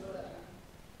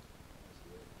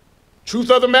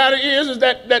 Truth of the matter is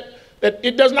that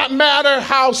it does not matter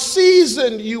how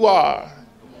seasoned you are.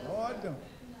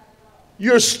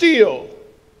 You still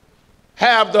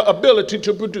have the ability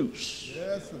to produce.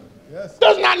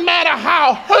 Does not matter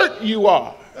how hurt you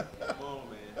are.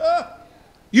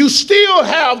 You still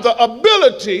have the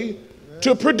ability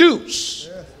to produce.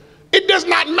 It does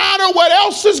not matter what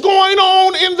else is going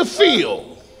on in the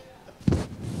field.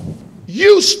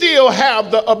 You still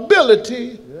have the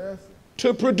ability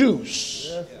to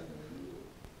produce.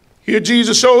 Here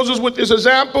Jesus shows us with this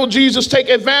example. Jesus take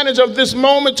advantage of this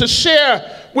moment to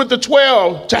share with the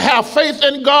 12, to have faith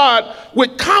in God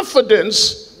with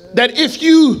confidence that if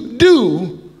you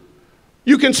do,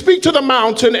 you can speak to the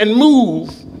mountain and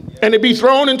move and it be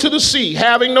thrown into the sea,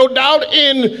 having no doubt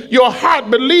in your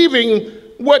heart, believing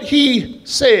what he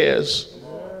says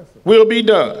will be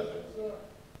done.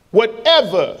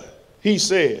 Whatever he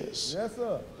says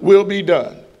will be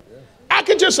done. I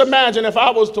can just imagine if I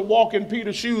was to walk in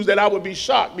Peter's shoes that I would be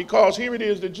shocked, because here it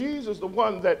is that Jesus, the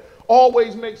one that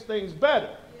always makes things better,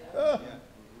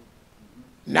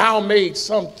 now made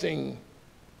something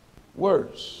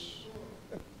worse.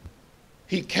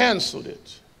 He canceled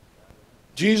it.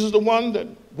 Jesus, the one that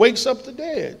wakes up the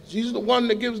dead. Jesus, the one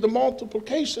that gives the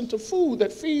multiplication to food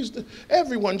that feeds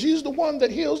everyone. Jesus, the one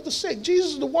that heals the sick.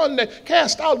 Jesus, the one that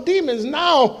casts out demons.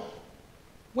 Now,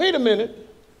 wait a minute.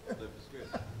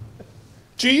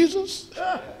 Jesus,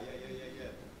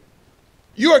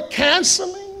 you're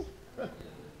canceling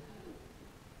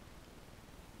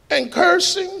and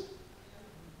cursing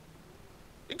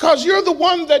because you're the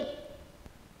one that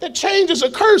changes a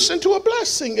curse into a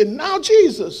blessing. And now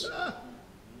Jesus,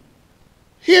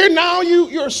 here now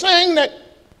you're saying that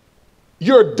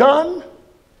you're done,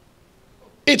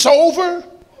 it's over,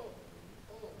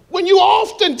 when you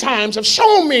oftentimes have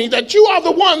shown me that you are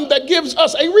the one that gives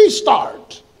us a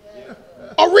restart,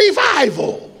 a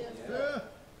revival.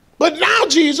 But now,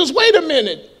 Jesus, wait a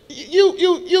minute.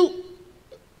 You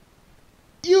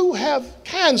have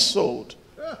canceled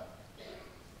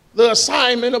the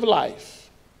assignment of life.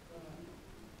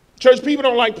 Church, people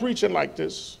don't like preaching like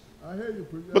this. I hear you,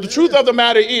 preacher. But the truth of the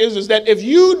matter is that if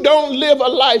you don't live a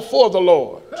life for the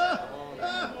Lord,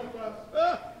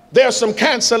 there's some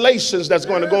cancellations that's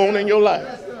going to go on in your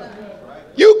life.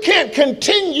 You can't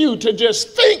continue to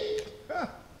just think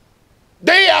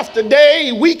day after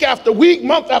day, week after week,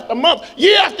 month after month,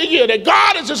 year after year, that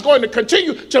God is just going to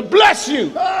continue to bless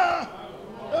you.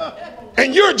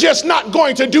 And you're just not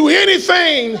going to do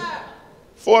anything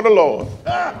for the Lord.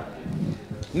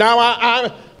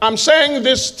 Now, I'm saying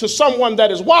this to someone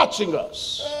that is watching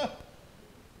us.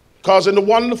 Because in the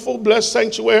wonderful, blessed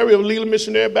sanctuary of Leland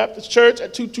Missionary Baptist Church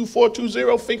at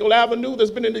 22420 Finkel Avenue,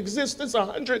 that's been in existence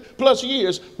 100 plus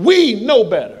years, we know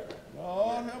better.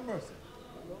 Lord have mercy.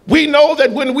 We know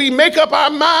that when we make up our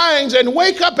minds and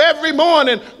wake up every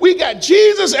morning, we got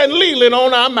Jesus and Leland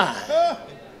on our mind.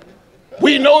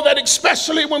 We know that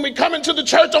especially when we come into the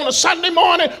church on a Sunday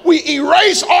morning, we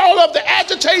erase all of the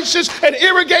agitations and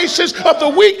irrigations of the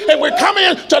week, and we're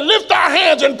coming to lift our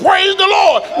hands and praise the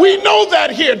Lord. We know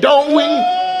that here, don't we?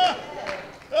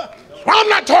 I'm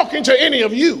not talking to any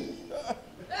of you,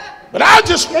 but I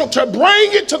just want to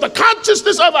bring it to the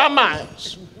consciousness of our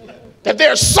minds that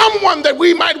there's someone that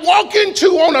we might walk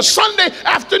into on a Sunday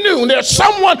afternoon. There's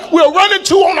someone we'll run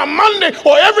into on a Monday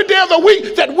or every day of the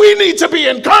week that we need to be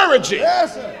encouraging.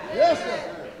 Yes, sir. Yes,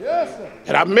 sir. Yes, sir.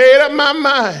 And I made up my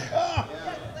mind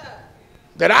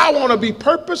that I want to be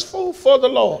purposeful for the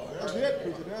Lord. That's it,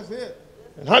 preacher. That's it.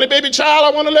 And honey, baby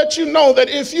child, I want to let you know that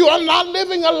if you are not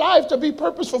living a life to be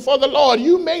purposeful for the Lord,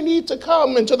 you may need to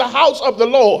come into the house of the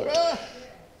Lord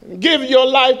and give your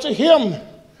life to Him.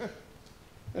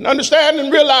 And understand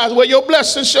and realize where your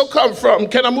blessings shall come from.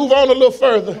 Can I move on a little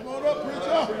further? Come on up,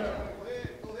 preacher.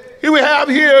 Here we have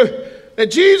here that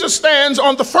Jesus stands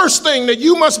on the first thing, that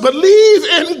you must believe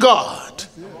in God.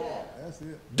 That's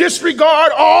it.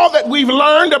 Disregard all that we've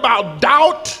learned about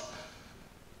doubt,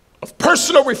 of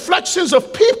personal reflections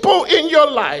of people in your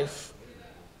life.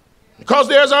 Because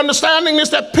there's understanding this,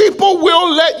 that people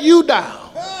will let you down.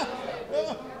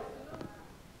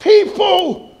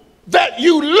 People that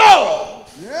you love.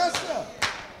 Yes, sir.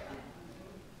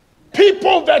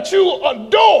 People that you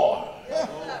adore.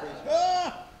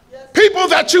 People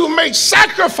that you make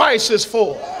sacrifices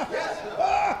for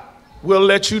will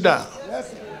let you down.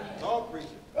 Yes,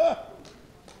 sir.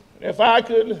 If I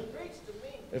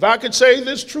could say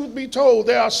this, truth be told,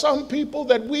 there are some people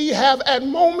that we have at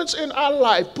moments in our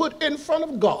life put in front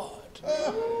of God.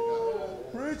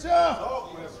 Preacher.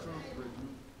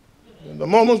 And the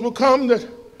moments will come that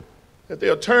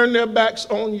they'll turn their backs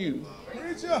on you.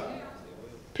 Preacher.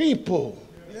 People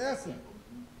Yes, sir.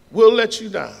 will let you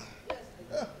down.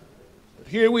 But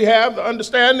here we have the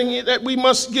understanding that we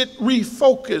must get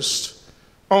refocused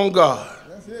on God.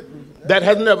 That's it, preacher. That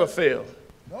has never failed.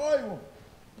 No, he won't.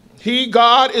 He,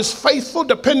 God, is faithful,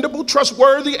 dependable,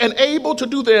 trustworthy, and able to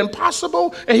do the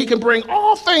impossible, and He can bring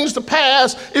all things to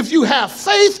pass if you have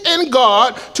faith in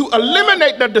God to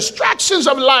eliminate the distractions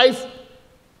of life,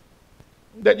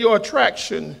 that your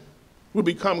attraction will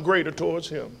become greater towards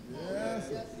Him. Yes,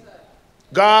 sir.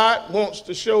 God wants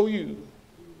to show you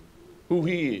who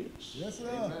He is. Yes,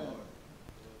 sir.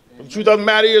 The truth of the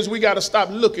matter is we got to stop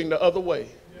looking the other way.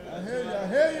 I hear you. I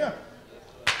hear you.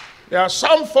 There are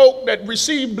some folk that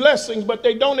receive blessings, but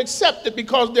they don't accept it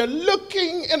because they're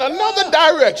looking in another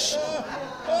direction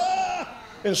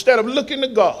instead of looking to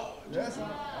God. Yes, sir.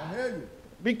 I hear you.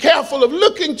 Be careful of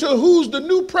looking to who's the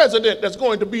new president that's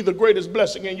going to be the greatest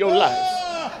blessing in your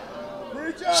life.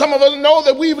 Preacher. Some of us know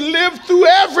that we've lived through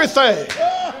everything,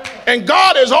 and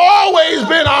God has always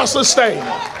been our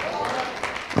sustainer.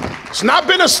 It's not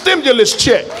been a stimulus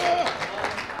check.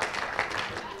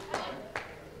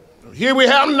 Here we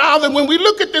have now that when we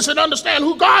look at this and understand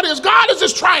who God is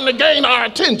just trying to gain our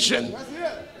attention. That's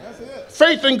it. That's it.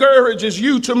 Faith encourages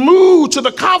you to move to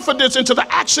the confidence into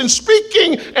the action,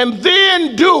 speaking and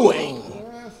then doing.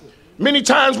 Many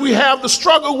times we have the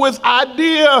struggle with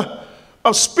idea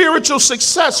of spiritual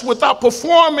success without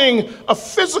performing a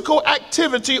physical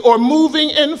activity or moving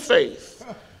in faith.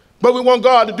 But we want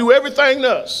God to do everything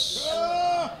to us,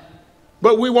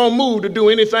 but we won't move to do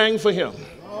anything for Him.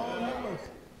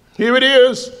 Here it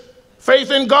is.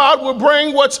 Faith in God will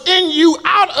bring what's in you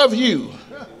out of you.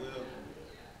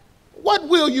 What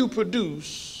will you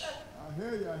produce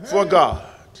for God?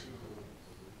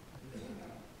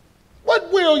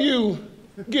 What will you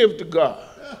give to God?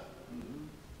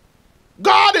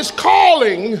 God is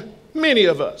calling many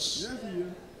of us.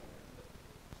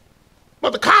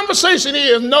 But the conversation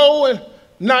is no and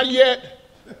not yet.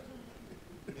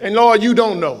 And Lord, you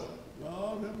don't know.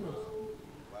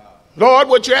 Lord,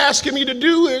 what you're asking me to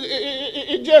do,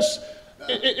 it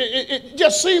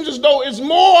just seems as though it's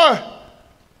more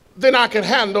than I can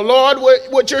handle. Lord,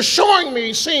 what you're showing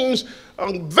me seems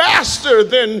vaster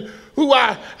than who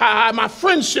my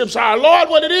friendships are. Lord,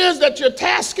 what it is that you're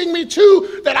tasking me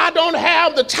to, that I don't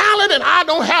have the talent and I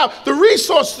don't have the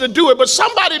resources to do it. But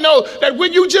somebody know that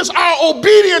when you just are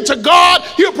obedient to God,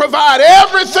 he'll provide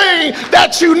everything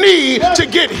that you need to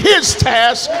get his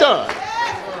task done.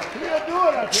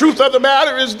 Truth of the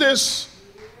matter is this: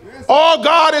 all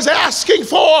God is asking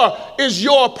for is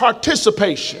your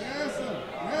participation.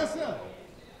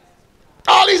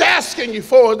 All he's asking you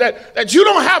for is that you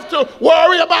don't have to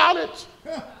worry about it.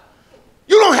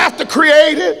 You don't have to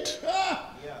create it.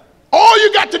 All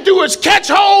you got to do is catch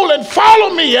hold and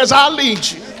follow me as I lead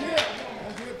you.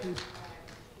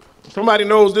 Somebody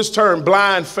knows this term,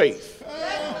 blind faith.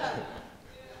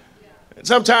 And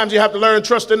sometimes you have to learn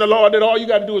trust in the Lord, that all you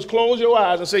got to do is close your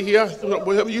eyes and say, yeah,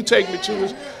 wherever you take me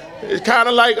to. It's kind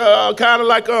of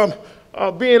like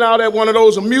being out at one of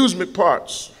those amusement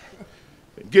parks,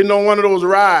 getting on one of those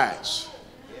rides.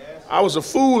 I was a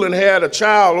fool and had a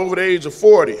child over the age of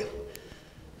 40.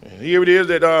 And here it is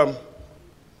that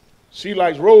she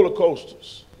likes roller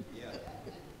coasters.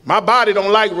 My body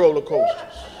don't like roller coasters.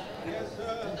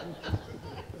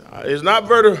 It's not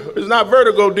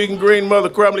vertigo, Deacon Green, Mother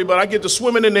Crumley, but I get to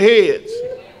swimming in the heads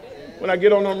when I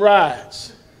get on them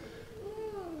rides.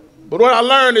 But what I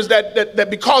learned is that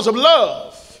because of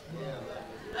love,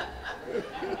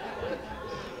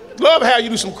 love how you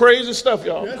do some crazy stuff,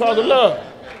 y'all, because of love.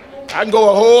 I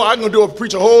can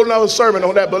preach a whole nother sermon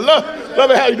on that, but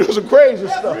love how you do some crazy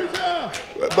stuff.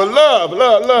 But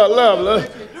love.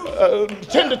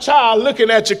 Tender child looking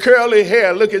at your curly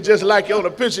hair, looking just like you on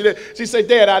the picture. She said,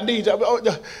 Dad, I need you.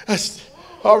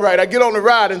 All right, I get on the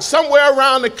ride, and somewhere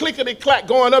around the clickety-clack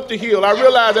going up the hill, I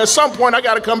realize at some point I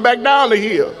got to come back down the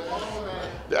hill.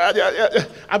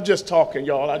 I'm just talking,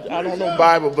 y'all. I don't know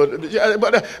Bible, but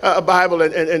Bible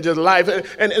and just life.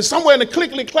 And somewhere in the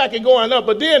clickety-clack and going up.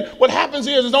 But then what happens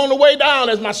is on the way down,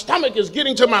 as my stomach is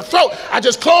getting to my throat, I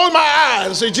just close my eyes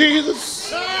and say,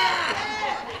 Jesus.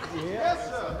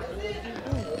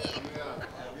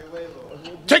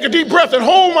 Take a deep breath and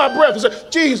hold my breath and say,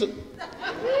 Jesus.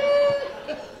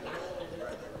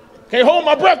 Can't hold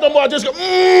my breath no more. I just go,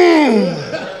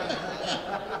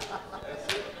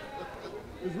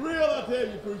 It's real, I tell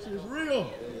you, preacher. It's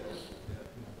real.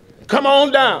 Come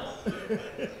on down.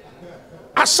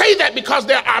 I say that because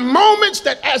there are moments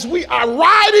that as we are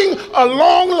riding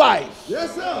along life,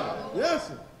 Yes, sir. Yes,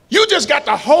 sir. you just got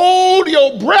to hold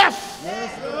your breath,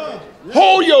 Yes, sir.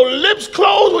 hold your lips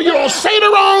closed where you don't say the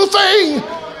wrong thing.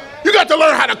 You got to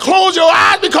learn how to close your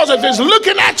eyes, because if it's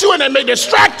looking at you and it may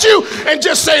distract you, and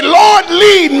just say, Lord,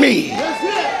 lead me. That's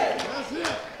it. That's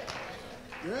it.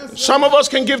 Yes, sir. Some of us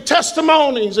can give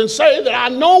testimonies and say that I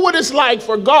know what it's like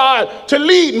for God to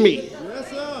lead me. Yes,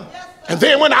 sir. And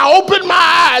then when I open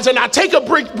my eyes and I take a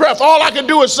brief breath, all I can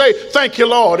do is say, thank you,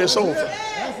 Lord, it's over.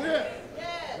 That's it.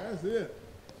 That's it.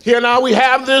 Here now we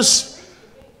have this.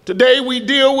 Today we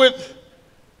deal with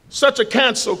such a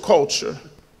cancel culture.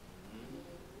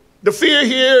 The fear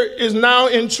here is now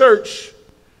in church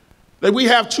that we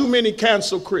have too many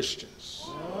canceled Christians.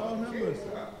 Oh, have mercy.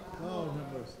 Oh,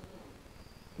 have mercy.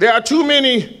 There are too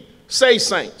many say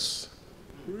saints.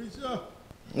 Preacher.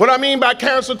 What I mean by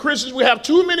canceled Christians, we have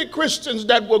too many Christians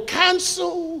that will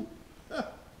cancel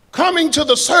coming to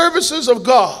the services of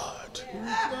God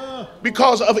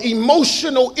because of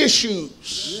emotional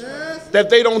issues that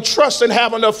they don't trust and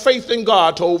have enough faith in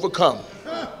God to overcome.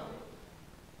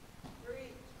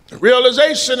 The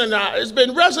realization, and it's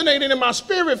been resonating in my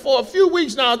spirit for a few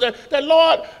weeks now, that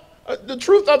Lord, the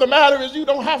truth of the matter is you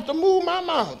don't have to move my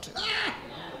mountain.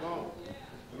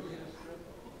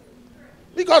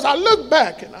 Because I look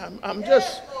back and I'm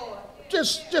just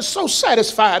so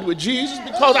satisfied with Jesus,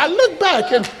 because I look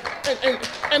back and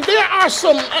there are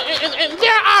some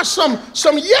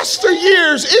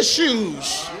yesteryear's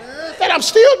issues that I'm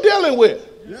still dealing with.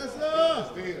 Yes, sir.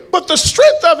 But the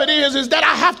strength of it is that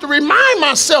I have to remind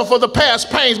myself of the past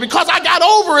pains, because I got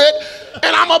over it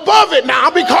and I'm above it now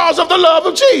because of the love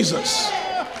of Jesus.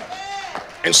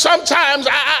 And sometimes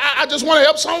I just want to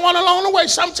help someone along the way.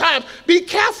 Sometimes be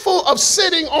careful of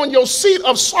sitting on your seat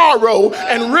of sorrow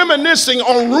and reminiscing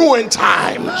on ruined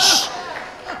times.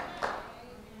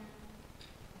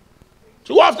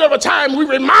 Too often of a time we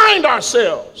remind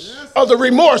ourselves of the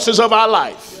remorses of our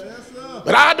life.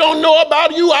 But I don't know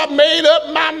about you. I've made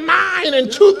up my mind. In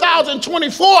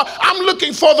 2024, I'm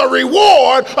looking for the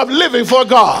reward of living for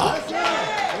God.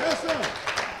 Yes, sir.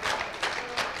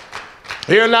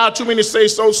 Here now, too many say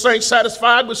so saints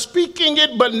satisfied with speaking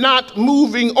it but not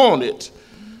moving on it.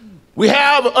 We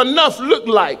have enough look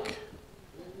like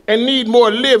and need more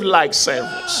live like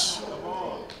sandals.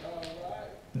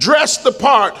 Dress the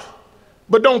part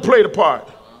but don't play the part.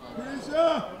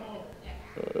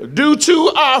 Due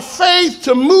to our faith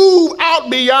to move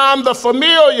out beyond the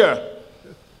familiar.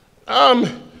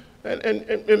 And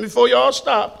before y'all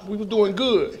stopped, we was doing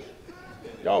good.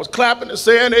 Y'all was clapping and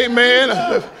saying amen.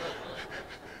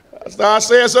 I start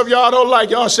saying something y'all don't like,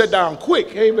 y'all shut down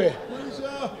quick. Amen.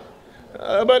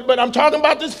 But I'm talking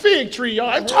about this fig tree, y'all.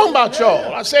 I ain't talking about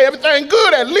y'all. I say everything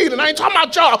good at Leland. I ain't talking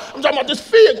about y'all. I'm talking about this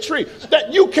fig tree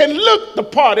that you can look the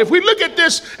part. If we look at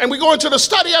this and we go into the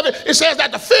study of it, it says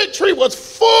that the fig tree was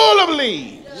full of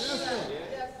leaves.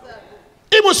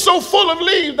 It was so full of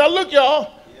leaves. Now look,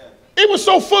 y'all. It was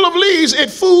so full of leaves,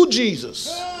 it fooled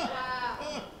Jesus.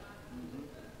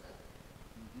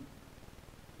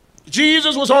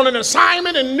 Jesus was on an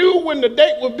assignment and knew when the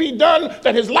date would be done,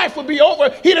 that his life would be over.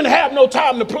 He didn't have no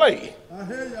time to play. I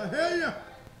hear you.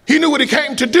 He knew what he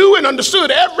came to do and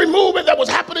understood every movement that was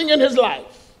happening in his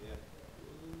life.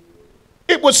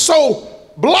 It was so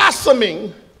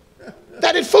blossoming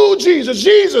that it fooled Jesus.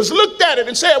 Jesus looked at it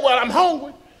and said, well, I'm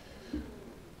hungry.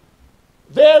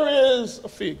 There is a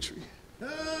fig tree.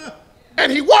 And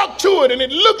he walked to it, and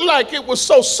it looked like it was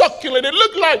so succulent. It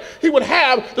looked like he would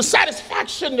have the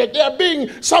satisfaction that there being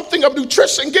something of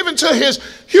nutrition given to his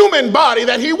human body,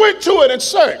 that he went to it and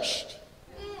searched.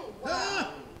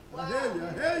 I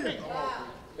hear you.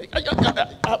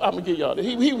 I'm going to give y'all this.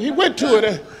 He went to it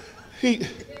and he...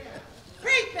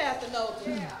 Preach, Pastor Noble.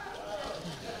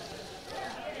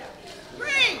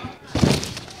 Preach.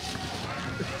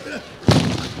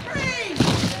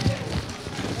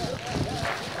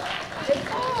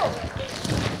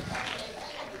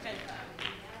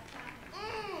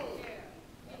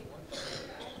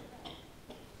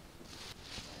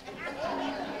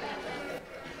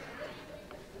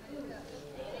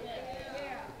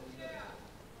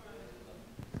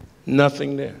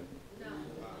 Nothing there.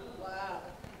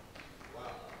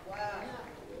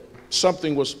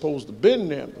 Something was supposed to have been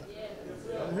there,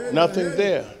 but nothing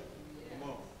there.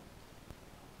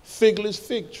 Figless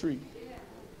fig tree.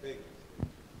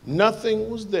 Nothing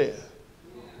was there.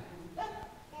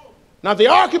 Now the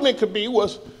argument could be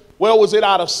was it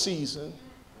out of season?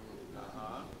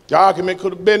 The argument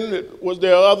could have been, was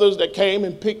there others that came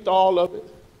and picked all of it?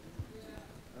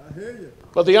 I hear you.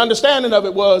 But the understanding of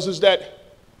it is that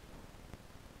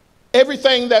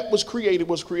everything that was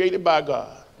created by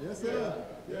God. Yes, sir.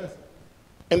 Yes.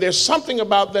 And there's something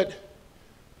about that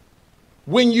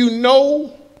when you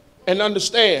know and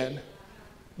understand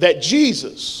that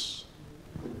Jesus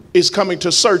is coming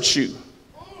to search you,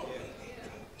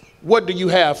 what do you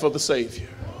have for the Savior?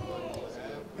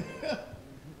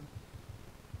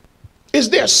 Is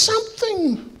there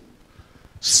something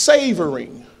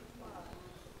savoring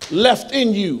left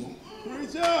in you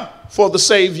for the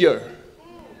Savior?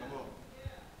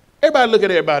 Everybody look at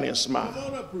everybody and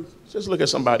smile. Just look at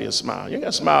somebody and smile. You ain't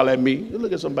got to smile at me. You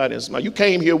look at somebody and smile. You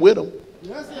came here with them.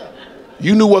 Yes, sir.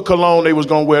 You knew what cologne they was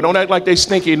going to wear. Don't act like they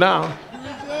stinky now.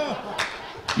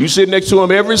 You sit next to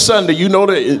them every Sunday. You know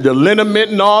the liniment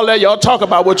and all that. Y'all talk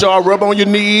about what y'all rub on your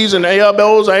knees and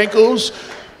elbows, ankles.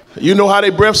 You know how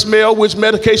they breath smell, which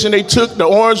medication they took, the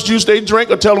orange juice they drink,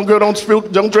 or tell them, girl,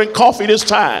 don't drink coffee this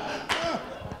time.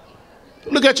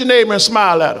 Look at your neighbor and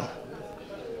smile at him.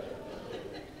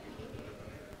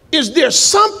 Is there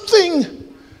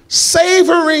something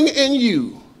savoring in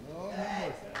you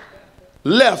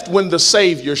left when the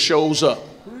Savior shows up?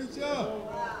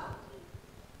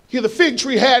 Here, the fig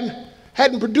tree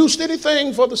hadn't produced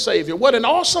anything for the Savior. What an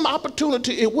awesome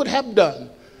opportunity it would have done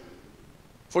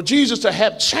for Jesus to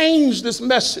have changed this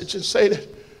message and say that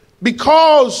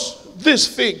because this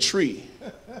fig tree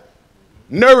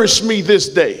nourished me this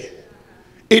day,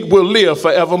 it will live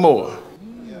forevermore.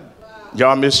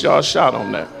 Y'all missed y'all shot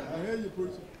on that.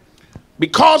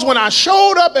 Because when I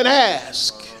showed up and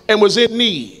asked and was in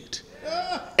need,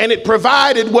 and it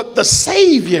provided what the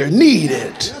Savior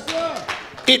needed,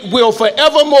 it will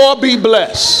forevermore be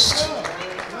blessed.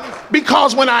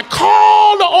 Because when I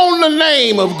called on the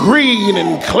name of Green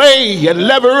and Clay and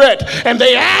Leverett, and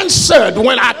they answered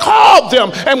when I called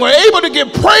them and were able to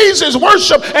give praises,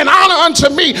 worship, and honor unto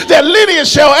me, their lineage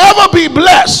shall ever be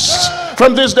blessed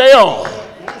from this day on.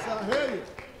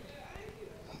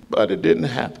 But it didn't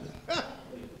happen.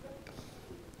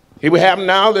 It would happen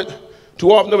now that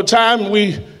too often of a time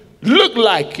we look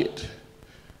like it.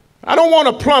 I don't want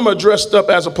a plumber dressed up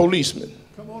as a policeman.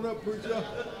 Come on up, preacher.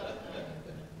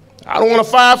 I don't want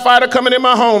a firefighter coming in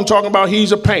my home talking about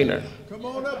he's a painter. Come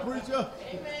on up, preacher.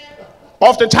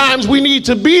 Oftentimes we need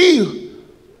to be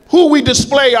who we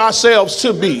display ourselves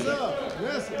to be.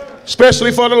 Yes, sir.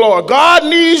 Especially for the Lord. God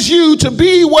needs you to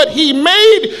be what he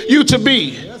made you to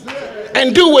be.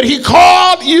 and do what he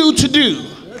called you to do.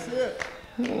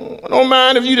 I don't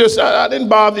mind if you just, I didn't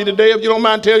bother you today. If you don't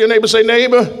mind, tell your neighbor, say,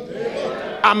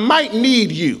 neighbor, I might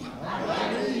need you.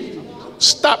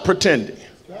 Stop pretending.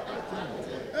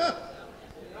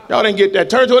 Y'all didn't get that.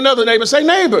 Turn to another neighbor and say,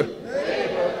 neighbor,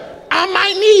 I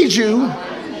might need you.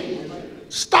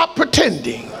 Stop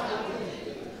pretending.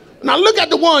 Now look at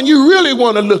the one you really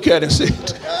want to look at and say,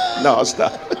 no,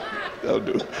 stop. Don't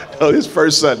do it. No, it's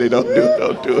first Sunday. Don't do it.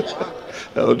 Don't do it.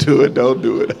 Don't do it. Don't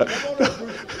do it.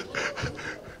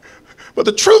 But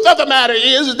the truth of the matter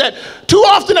is that too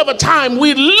often of a time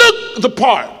we look the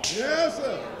part. Yes,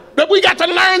 sir. But we got to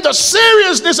learn the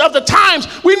seriousness of the times.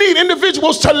 We need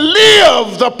individuals to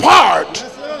live the part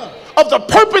of the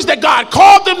purpose that God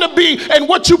called them to be and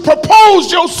what you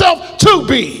proposed yourself to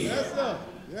be. Yes, sir.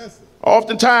 Yes, sir.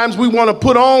 Oftentimes we want to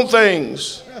put on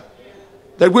things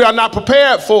that we are not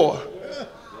prepared for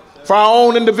our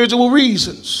own individual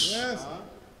reasons. Yes.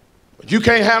 But you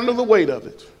can't handle the weight of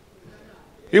it.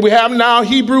 Here we have now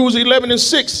Hebrews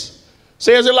 11:6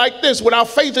 says it like this: without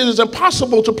faith it is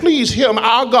impossible to please him,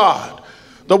 our God.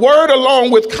 The word,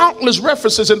 along with countless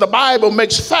references in the Bible,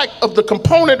 makes fact of the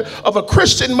component of a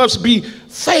Christian must be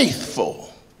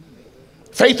faithful.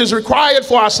 Faith is required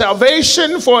for our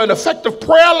salvation, for an effective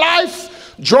prayer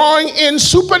life, drawing in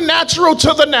supernatural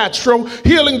to the natural,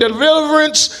 healing,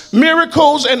 deliverance,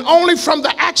 miracles, and only from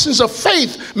the actions of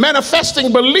faith,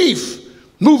 manifesting belief,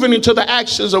 moving into the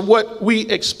actions of what we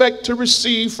expect to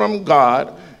receive from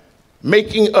God,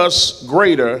 making us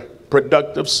greater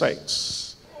productive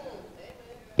saints.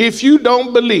 If you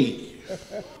don't believe,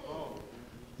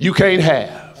 you can't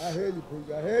have. I hear you,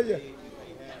 preacher. I hear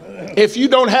you. If you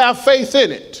don't have faith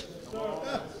in it,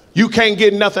 you can't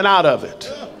get nothing out of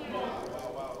it.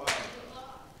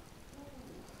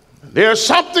 There's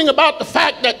something about the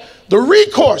fact that the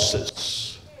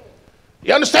recourses,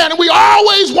 you understand, we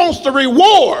always want the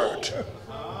reward.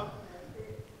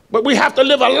 But we have to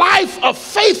live a life of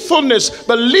faithfulness,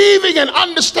 believing and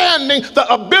understanding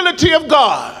the ability of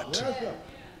God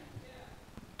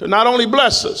to not only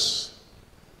bless us,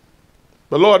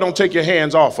 but Lord, don't take your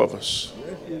hands off of us.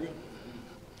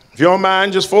 If you don't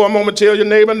mind, just for a moment, tell your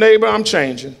neighbor, neighbor, I'm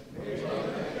changing.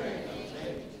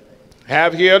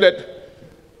 Have here that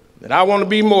I want to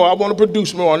be more, I want to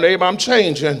produce more, neighbor, I'm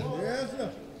changing.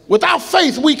 Without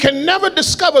faith, we can never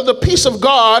discover the peace of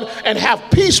God and have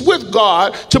peace with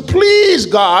God, to please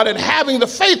God, and having the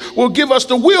faith will give us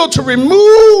the will to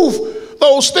remove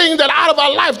those things that out of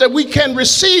our life that we can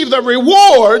receive the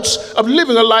rewards of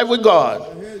living a life with God.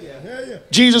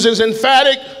 Jesus is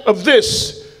emphatic of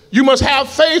this. You must have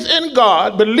faith in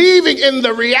God, believing in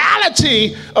the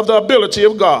reality of the ability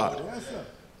of God,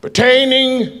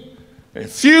 pertaining and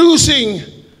fusing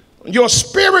your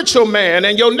spiritual man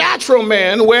and your natural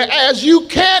man, whereas you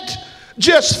can't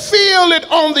just feel it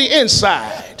on the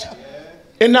inside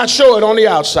and not show it on the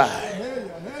outside.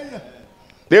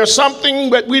 There's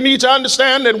something that we need to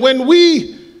understand, that when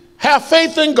we have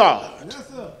faith in God,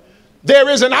 there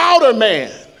is an outer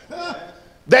man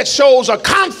that shows a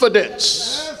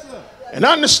confidence and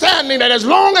understanding that as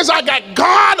long as I got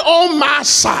God on my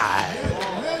side,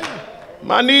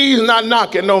 my knees not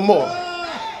knocking no more.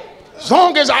 As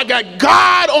long as I got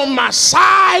God on my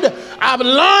side, I've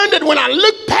learned that when I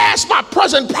look past my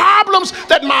present problems,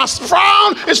 that my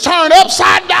frown is turned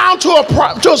upside down to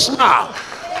a smile.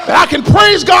 That I can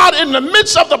praise God in the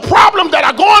midst of the problems that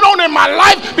are going on in my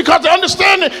life, because I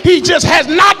understand that he just has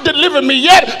not delivered me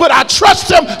yet, but I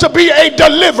trust him to be a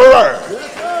deliverer.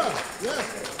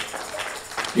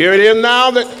 Here it is now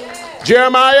that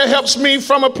Jeremiah helps me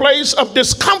from a place of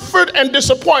discomfort and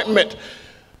disappointment.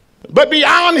 But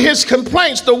beyond his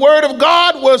complaints, the word of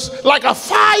God was like a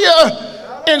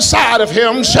fire inside of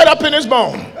him, shut up in his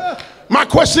bone. My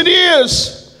question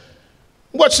is,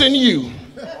 what's in you?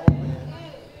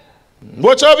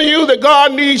 What's of you that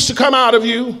God needs to come out of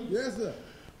you? Yes, sir.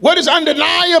 What is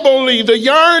undeniably the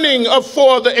yearning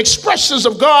for the expressions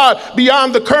of God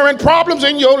beyond the current problems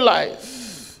in your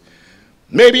life?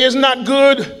 Maybe it's not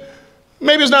good.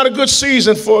 Maybe it's not a good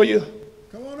season for you.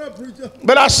 Come on up, preacher.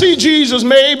 But I see Jesus,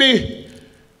 maybe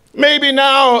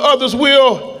now others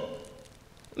will,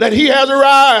 that he has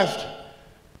arrived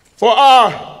for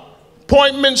our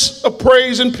appointments of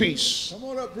praise and peace. Come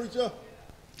on up, preacher.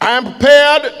 I am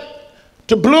prepared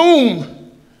to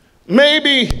bloom,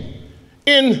 maybe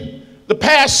in the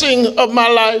passing of my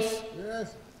life,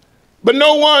 Yes. but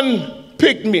no one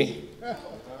picked me.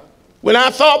 When I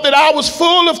thought that I was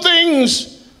full of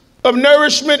things of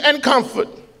nourishment and comfort,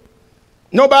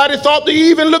 nobody thought to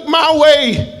even look my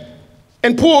way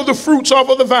and pull the fruits off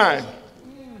of the vine.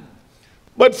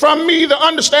 but from me the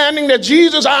understanding that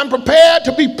Jesus, I am prepared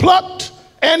to be plucked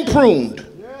and pruned.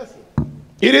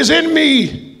 It is in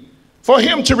me for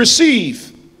him to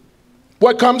receive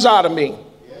what comes out of me.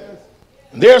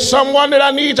 There's someone that I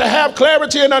need to have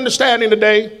clarity and understanding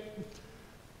today,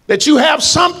 that you have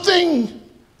something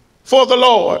for the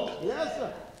Lord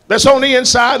that's on the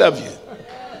inside of you.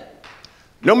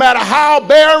 No matter how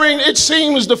barren it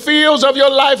seems the fields of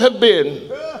your life have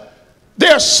been,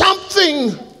 there's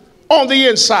something on the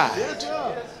inside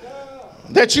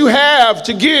that you have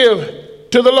to give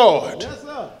to the Lord.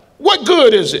 What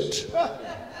good is it?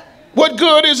 What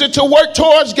good is it to work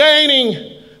towards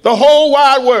gaining the whole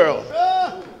wide world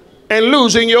and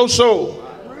losing your soul?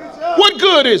 What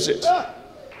good is it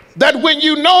that when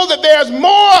you know that there's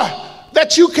more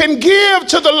that you can give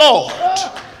to the Lord,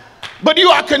 but you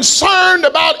are concerned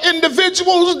about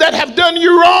individuals that have done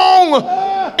you wrong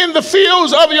in the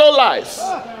fields of your life?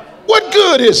 What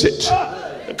good is it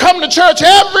to come to church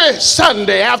every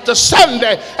Sunday after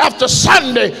Sunday after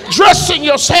Sunday, dressing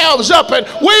yourselves up and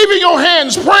waving your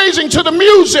hands, praising to the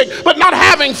music, but not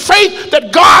having faith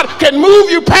that God can move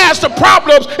you past the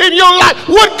problems in your life?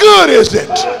 What good is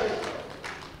it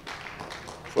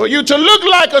for you to look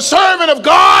like a servant of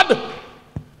God,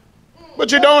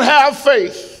 but you don't have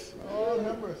faith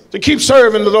to keep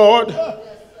serving the Lord?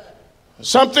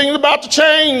 Something about to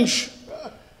change.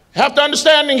 You have to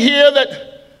understanding here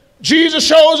that Jesus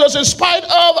shows us, in spite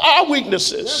of our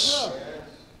weaknesses,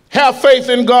 have faith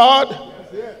in God.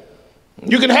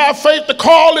 You can have faith to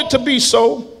call it to be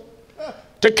so,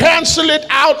 to cancel it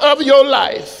out of your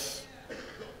life.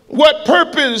 What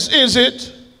purpose is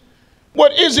it?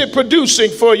 What is it producing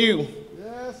for you?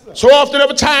 So often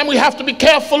over time we have to be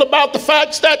careful about the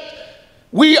facts that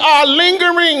we are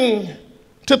lingering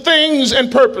to things and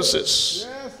purposes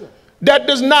that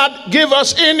does not give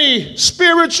us any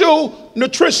spiritual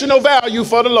nutritional value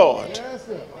for the Lord.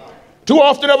 Too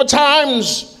often over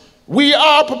times we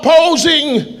are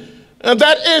proposing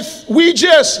that if we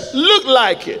just look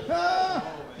like it,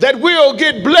 that we'll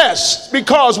get blessed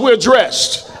because we're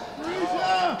dressed.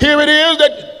 Here it is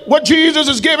that what Jesus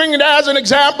is giving it as an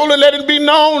example, and let it be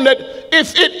known that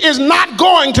if it is not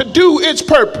going to do its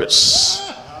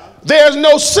purpose, there's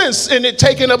no sense in it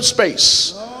taking up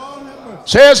space.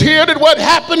 Says here that what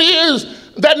happened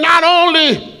is that not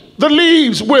only the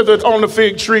leaves withered on the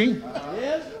fig tree,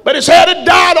 but it said it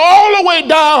died all the way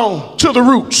down to the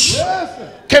roots.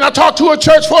 Can I talk to a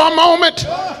church for a moment?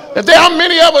 That there are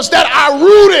many of us that are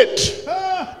rooted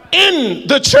in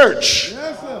the church,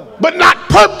 but not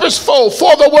purposeful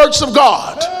for the works of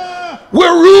God.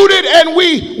 We're rooted and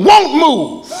we won't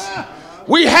move.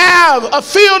 We have a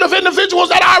field of individuals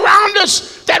that are around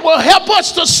us that will help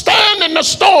us to stand in the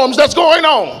storms that's going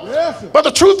on. But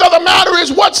the truth of the matter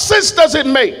is, what sense does it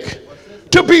make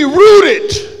to be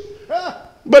rooted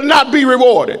but not be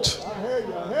rewarded?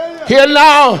 Here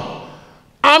now,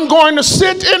 I'm going to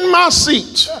sit in my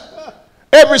seat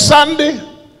every Sunday,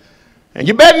 and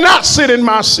you better not sit in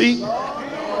my seat,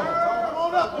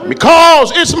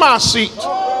 because it's my seat.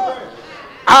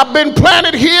 I've been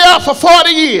planted here for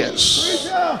 40 years.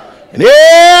 And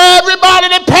everybody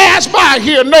that passed by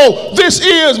here know this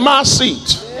is my seat.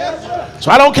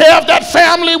 So I don't care if that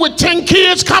family with 10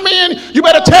 kids come in, you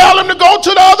better tell them to go to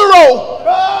the other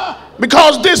row,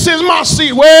 because this is my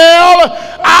seat. Well,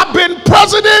 I've been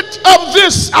president of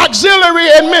this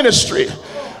auxiliary and ministry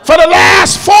for the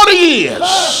last 40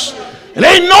 years. And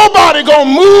ain't nobody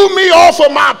gonna move me off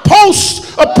of my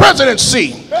post of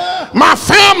presidency. My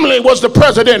family was the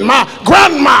president, my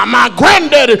grandma, my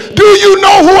granddaddy. Do you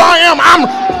know who I am? I'm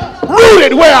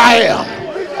rooted where I am.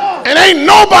 And ain't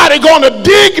nobody gonna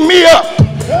dig me up.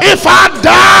 If I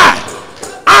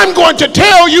die, I'm going to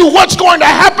tell you what's going to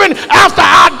happen after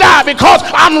I die, because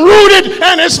I'm rooted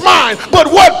and it's mine.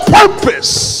 But what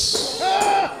purpose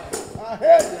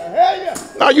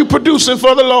are you producing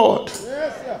for the Lord?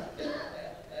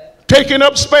 Taking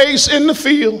up space in the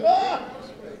field.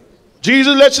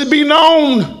 Jesus lets it be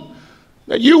known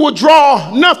that you will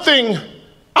draw nothing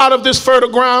out of this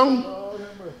fertile ground.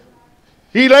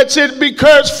 He lets it be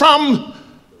cursed from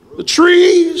the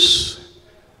trees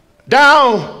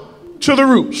down to the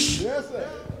roots.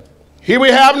 Here we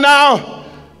have now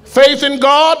faith in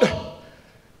God,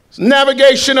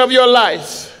 navigation of your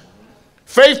life.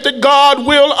 Faith that God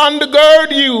will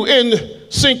undergird you in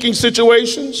sinking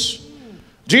situations.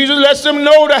 Jesus lets them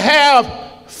know to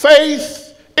have faith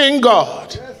in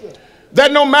God.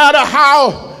 That no matter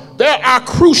how there are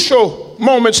crucial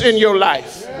moments in your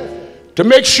life, to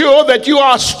make sure that you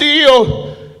are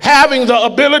still having the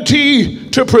ability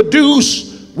to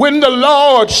produce when the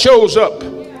Lord shows up.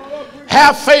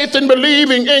 have faith in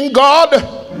believing in God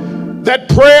that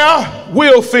prayer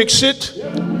will fix it.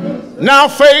 Now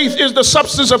faith is the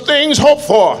substance of things hoped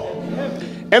for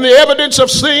and the evidence of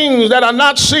things that are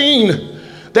not seen.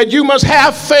 That you must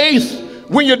have faith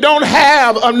when you don't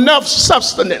have enough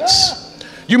sustenance.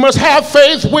 You must have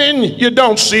faith when you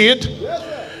don't see it.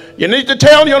 You need to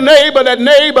tell your neighbor that,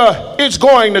 neighbor, it's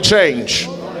going to change.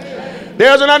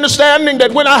 There's an understanding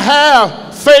that when I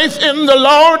have faith in the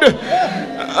Lord,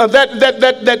 that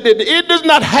it does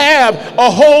not have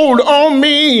a hold on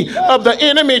me of the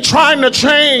enemy trying to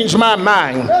change my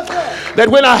mind. That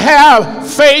when I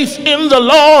have faith in the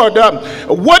Lord,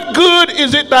 what good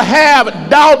is it to have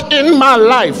doubt in my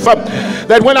life?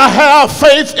 That when I have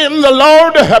faith in the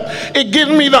Lord, it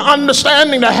gives me the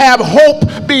understanding to have hope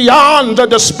beyond the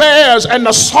despairs and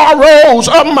the sorrows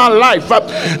of my life.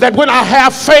 That when I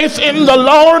have faith in the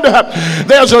Lord,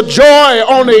 there's a joy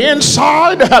on the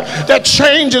inside that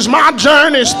changes my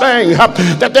journeys thing.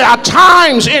 That there are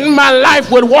times in my life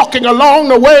when walking along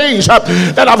the ways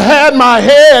that I've had my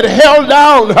head held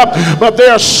down, but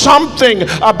there's something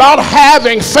about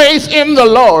having faith in the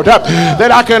Lord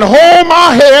that I can hold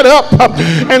my head up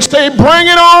and say, bring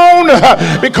it on,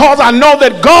 because I know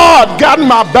that God got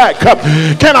my back.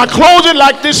 Can I close it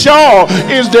like this, y'all?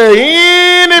 Is there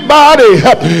anybody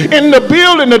in the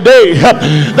building today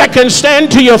that can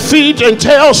stand to your feet and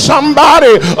tell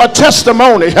somebody a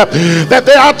testimony that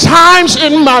there are times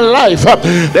in my life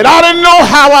that I didn't know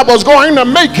how I was going to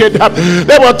make it?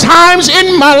 There were times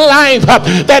in my life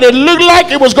that it looked like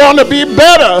it was going to be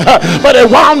better, but it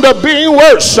wound up being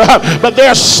worse. But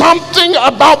there's something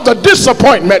about the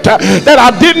disappointment that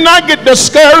I did not get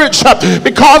discouraged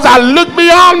because I looked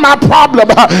beyond my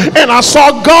problem and I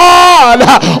saw God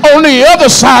on the other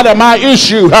side of my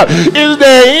issue. Is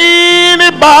there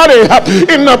anybody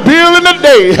in the building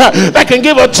today that can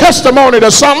give a testimony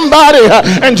to somebody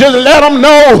and just let them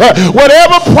know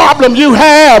whatever problem you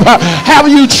have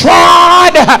you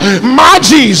tried my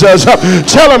Jesus?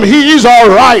 Tell him he's all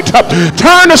right.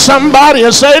 Turn to somebody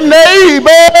and say, neighbor,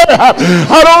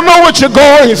 I don't know what you're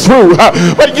going through,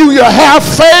 but you have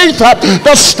faith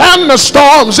to stand the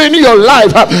storms in your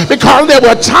life, because there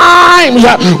were times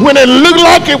when it looked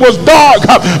like it was dark,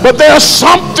 but there's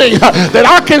something that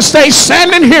I can stay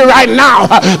standing here right now,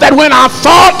 that when I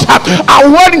thought I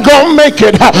wasn't going to make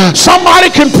it, somebody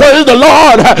can praise the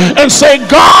Lord and say,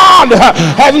 God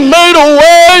has made a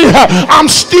way. I'm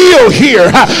still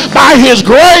here by his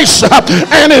grace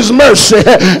and his mercy.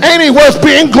 Ain't he worth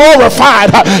being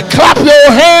glorified? Clap your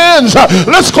hands.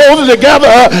 Let's close it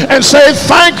together and say,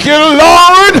 thank you,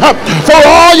 Lord, for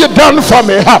all you've done for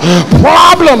me.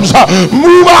 Problems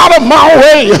move out of my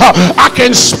way. I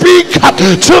can speak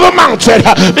to the mountain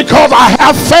because I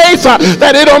have faith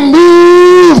that it'll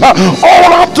move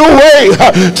all up the way.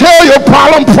 Tell your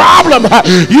problem,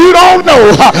 you don't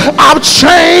know. I've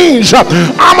changed.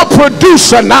 I'm a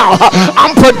producer now.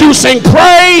 I'm producing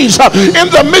praise in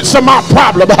the midst of my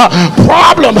problem.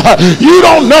 You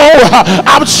don't know.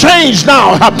 I've changed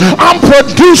now. I'm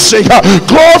producing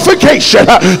glorification,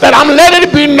 that I'm letting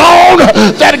it be known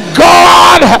that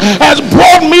God has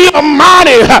brought me a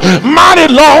mighty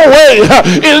long way.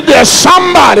 Is there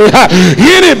somebody,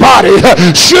 anybody,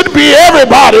 should be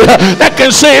everybody, that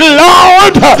can say,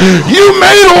 Lord, you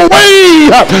made a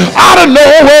way out of no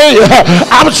way.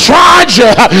 I've tried you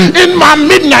in my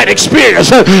midnight experience,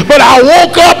 but I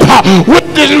woke up with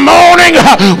this morning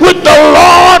with the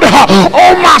Lord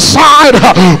on my side.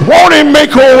 Won't he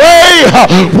make a way?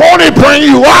 Won't he bring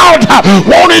you out?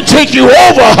 Won't he take you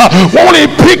over? Won't he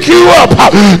pick you up,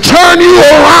 turn you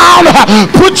around,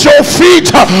 put your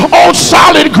feet on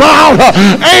solid ground?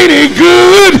 Ain't he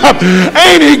good?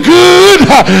 Ain't he good?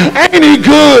 Ain't he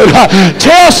good?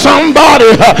 Tell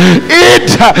somebody,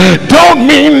 it don't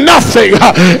mean nothing.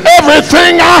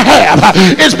 Everything I have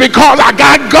is because I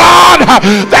got God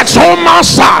that's on my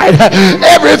side.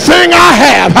 Everything I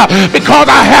have because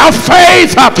I have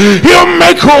faith, he'll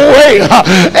make a way.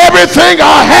 Everything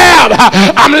I have,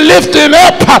 I'm lifting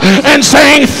up and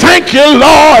saying, thank you,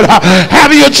 Lord.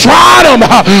 Have you tried him?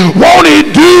 Won't he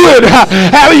do it?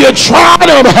 Have you tried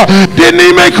him? Didn't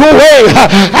he make a way?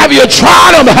 Have you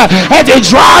tried him? Has he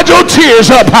dried your tears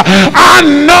up? I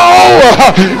know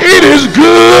it is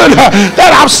good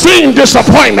that I've seen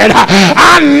disappointment.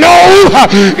 I know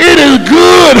it is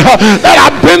good that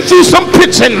I've been been through some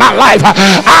pits in my life.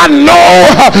 I know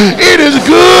it is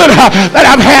good that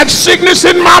I've had sickness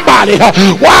in my body.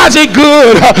 Why is it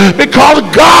good? Because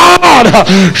God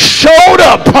showed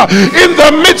up in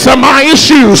the midst of my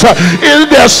issues. Is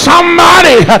there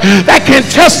somebody that can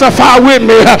testify with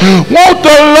me? Won't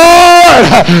the Lord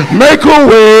make a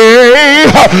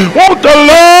way? Won't the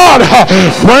Lord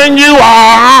bring you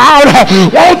out?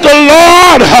 Won't the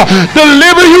Lord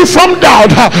deliver you from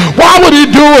doubt? Why would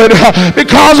he do it?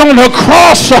 Because on the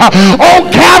cross,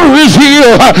 on Calvary's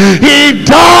hill, he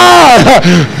died.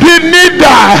 Didn't he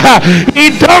die? He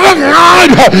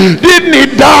died. Didn't he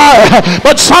die?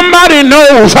 But somebody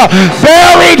knows,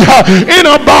 buried in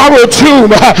a borrowed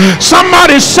tomb.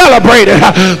 Somebody celebrated,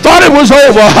 thought it was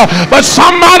over, but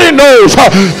somebody knows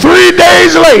 3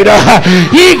 days later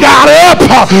he got up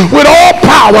with all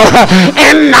power,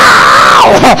 and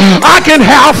now I can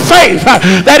have faith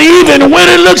that even when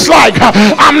it looks like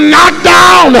I'm knocked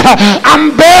down,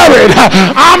 I'm buried,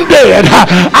 I'm dead,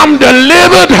 I'm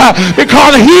delivered,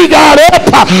 because he got up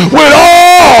with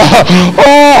all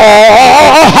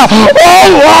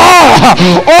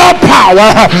power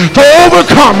to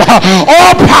overcome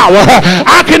all power.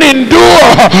 I can endure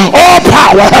all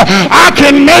power. I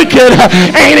can make it.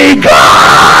 Ain't he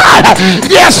God?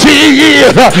 Yes, he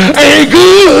is. Ain't he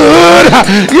good?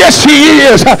 Yes, he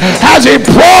is. Has he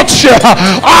brought you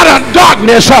out of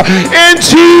darkness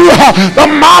into the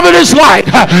marvelous light?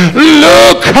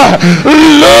 Look,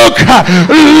 look,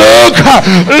 look,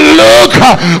 look,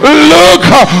 look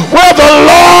where the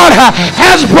Lord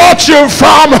has brought you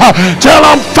from. Tell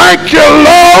him, thank you,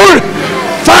 Lord.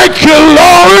 Thank you,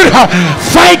 Lord.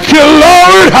 Thank you,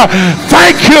 Lord.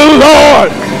 Thank you,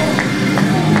 Lord.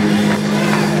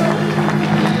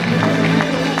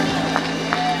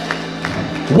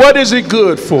 What is it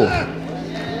good for?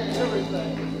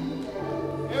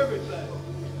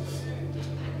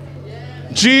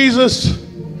 Jesus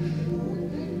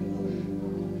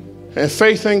and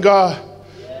faith in God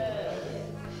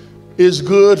is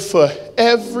good for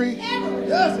every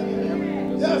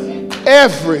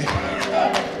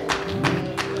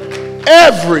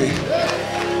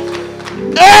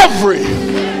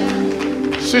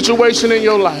situation in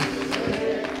your life.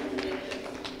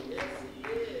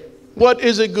 What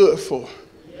is it good for?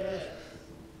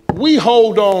 We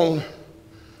hold on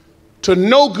to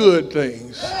no good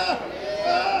things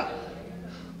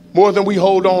more than we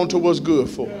hold on to what's good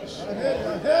for us.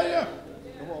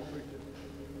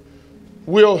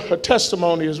 A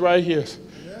testimony is right here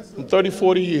from 30,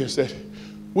 40 years that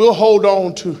we'll hold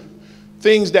on to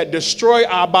things that destroy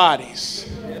our bodies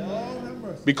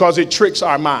because it tricks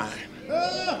our mind.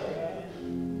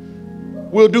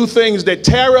 We'll do things that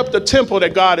tear up the temple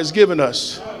that God has given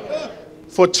us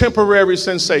for temporary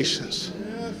sensations.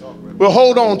 We'll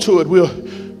hold on to it. We'll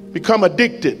become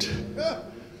addicted.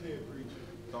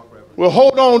 We'll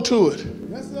hold on to it.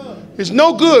 It's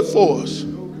no good for us.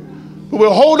 But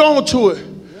we'll hold on to it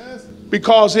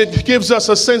because it gives us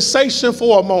a sensation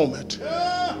for a moment.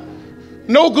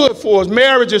 No good for us.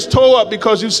 Marriage is tore up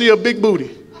because you see a big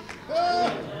booty.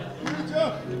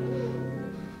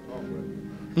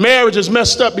 Marriage is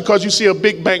messed up because you see a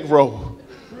big bankroll.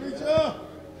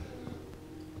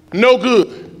 No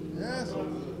good.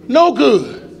 No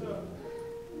good.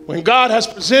 When God has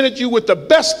presented you with the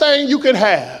best thing you can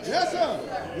have,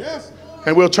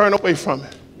 and we'll turn away from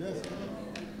it.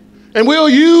 And we'll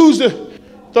use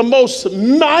the most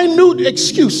minute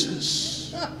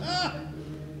excuses.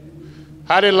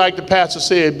 I didn't like the pastor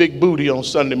said big booty on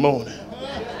Sunday morning.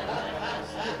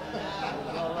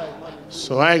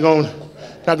 So I ain't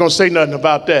not gonna say nothing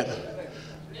about that.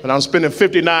 But I'm spending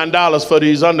 $59 for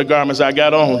these undergarments I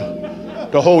got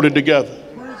on to hold it together.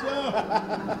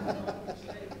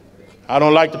 I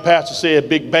don't like the pastor said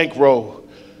big bankroll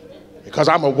because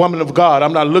I'm a woman of God.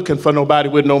 I'm not looking for nobody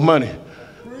with no money.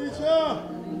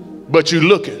 But you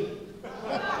looking.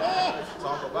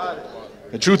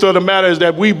 The truth of the matter is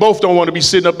that we both don't want to be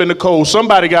sitting up in the cold.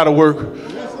 Somebody got to work.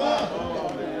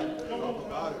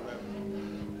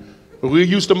 But we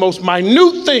use the most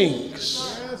minute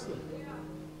things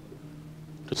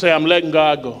to say, I'm letting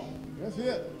God go.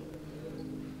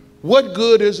 What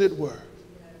good is it worth?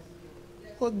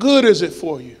 What good is it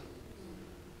for you?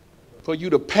 For you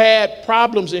to pad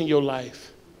problems in your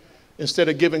life instead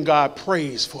of giving God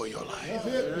praise for your life.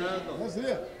 That's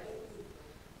it.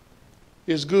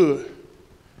 It's good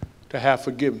to have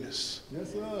forgiveness.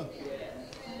 Yes, sir.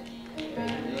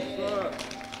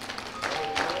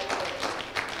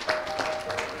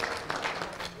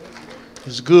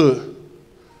 It's good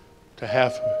to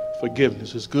have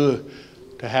forgiveness. It's good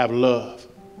to have love.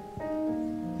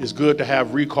 it's good to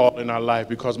have recall in our life,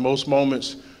 because most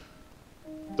moments,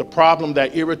 the problem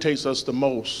that irritates us the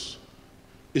most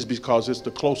is because it's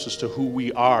the closest to who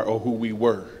we are or who we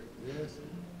were.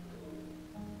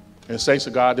 And saints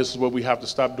of God, this is what we have to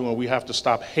stop doing. We have to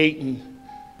stop hating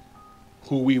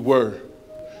who we were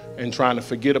and trying to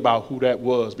forget about who that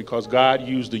was, because God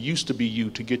used the used to be you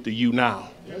to get the you now.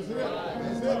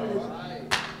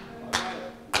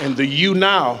 And the you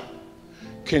now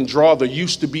can draw the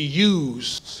used to be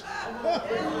used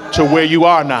to where you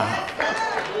are now.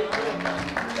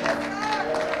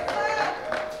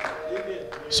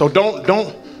 So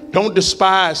don't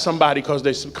despise somebody because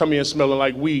they come in smelling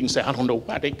like weed and say, I don't know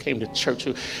why they came to church.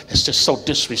 It's just so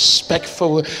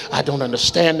disrespectful. I don't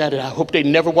understand that. And I hope they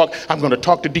never walk. I'm going to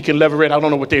talk to Deacon Leverett. I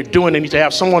don't know what they're doing. They need to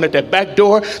have someone at that back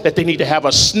door that they need to have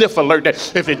a sniff alert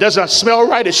that if it does not smell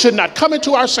right, it should not come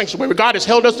into our sanctuary. God has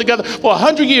held us together for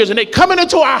 100 years and they coming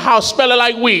into our house smelling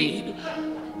like weed.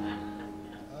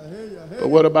 But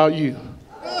what about you?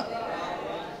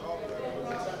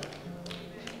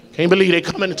 Can't believe they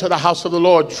coming into the house of the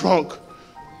Lord drunk,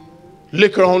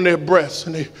 liquor on their breaths,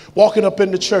 and they walking up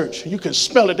in the church. You can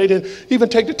smell it. They didn't even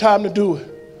take the time to do it.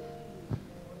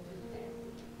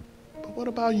 But what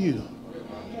about you?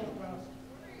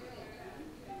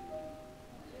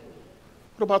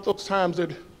 What about those times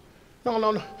that,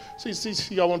 no. See,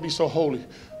 y'all want to be so holy.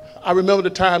 I remember the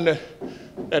time that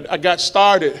I got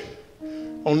started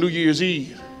on New Year's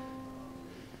Eve.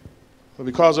 But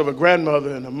because of a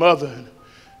grandmother and a mother and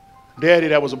daddy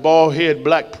that was a bald-headed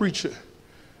black preacher,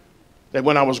 that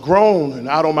when I was grown and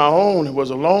out on my own and was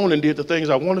alone and did the things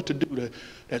I wanted to do,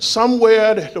 that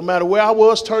somewhere, that no matter where I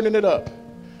was turning it up,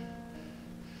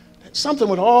 that something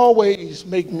would always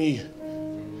make me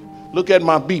look at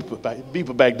my beeper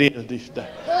back then.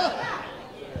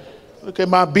 Look at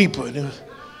my beeper, and it was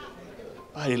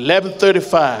about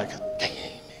 11:35.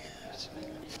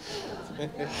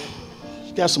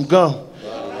 She got some gum.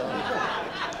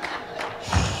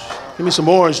 Give me some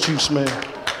orange juice, man.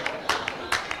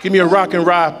 Give me a rock and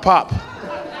rye pop.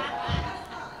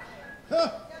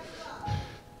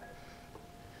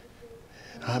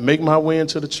 I make my way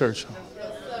into the church.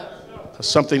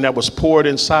 Something that was poured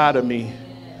inside of me.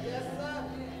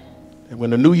 And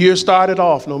when the new year started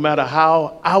off, no matter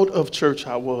how out of church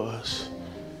I was,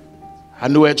 I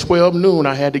knew at 12 noon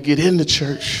I had to get into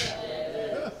church.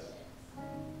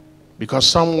 Because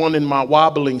someone in my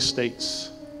wobbling states,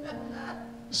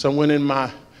 someone in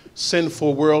my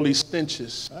sinful worldly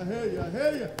stenches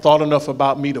thought enough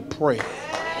about me to pray.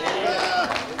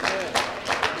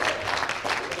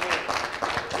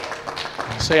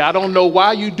 Say, I don't know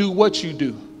why you do what you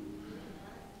do,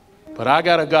 but I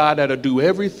got a God that'll do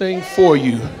everything for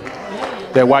you,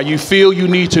 that while you feel you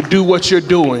need to do what you're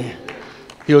doing,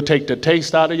 he'll take the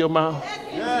taste out of your mouth.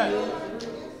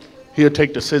 He'll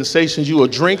take the sensations. You will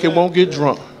drink and won't get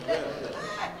drunk.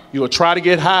 You'll try to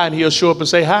get high and he'll show up and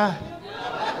say hi.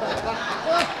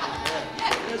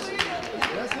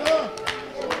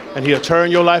 And he'll turn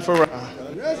your life around.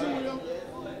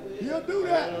 He'll do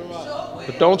that.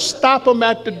 But don't stop him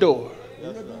at the door.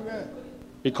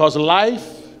 Because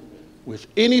life with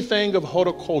anything of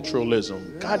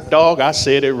horticulturalism, God dog, I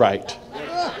said it right.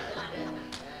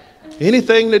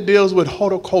 Anything that deals with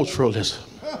horticulturalism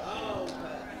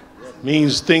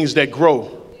means things that grow.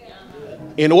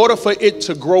 In order for it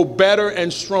to grow better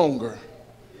and stronger,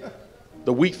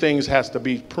 the weak things has to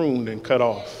be pruned and cut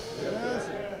off.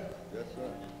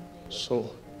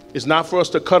 So it's not for us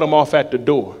to cut them off at the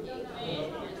door.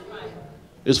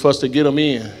 It's for us to get them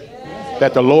in,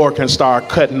 that the Lord can start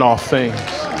cutting off things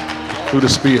through the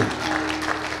Spirit.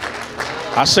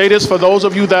 I say this for those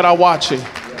of you that are watching.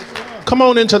 Come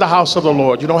on into the house of the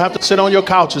Lord. You don't have to sit on your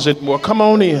couches anymore. Come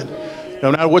on in.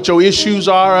 No matter what your issues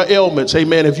are or ailments,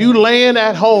 amen. If you laying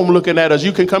at home looking at us,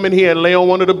 you can come in here and lay on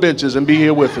one of the benches and be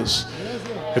here with us.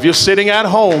 If you're sitting at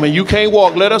home and you can't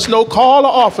walk, let us know. Call the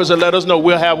office and let us know.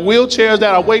 We'll have wheelchairs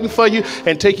that are waiting for you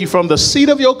and take you from the seat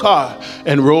of your car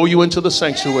and roll you into the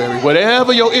sanctuary.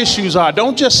 Whatever your issues are,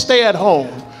 don't just stay at home.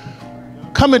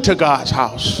 Come into God's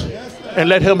house and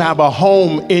let him have a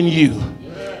home in you.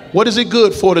 What is it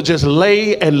good for to just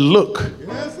lay and look?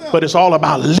 But it's all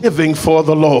about living for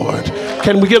the Lord.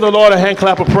 Can we give the Lord a hand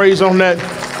clap of praise on that?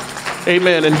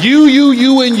 Amen. And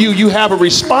you have a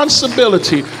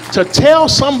responsibility to tell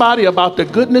somebody about the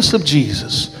goodness of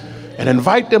Jesus and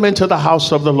invite them into the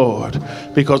house of the Lord,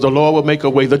 because the Lord will make a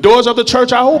way. The doors of the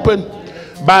church are open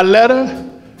by letter,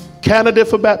 candidate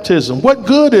for baptism. What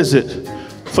good is it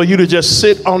for you to just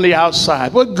sit on the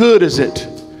outside? What good is it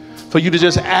for you to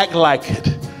just act like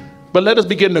it? But let us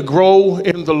begin to grow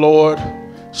in the Lord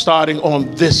starting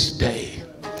on this day.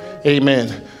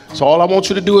 Amen. So all I want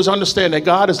you to do is understand that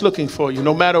God is looking for you.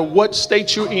 No matter what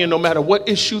state you're in, no matter what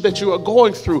issue that you are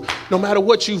going through, no matter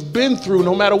what you've been through,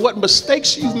 no matter what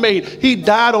mistakes you've made, he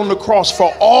died on the cross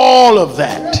for all of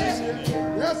that.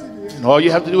 And all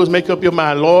you have to do is make up your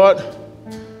mind, Lord,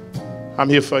 I'm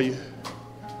here for you.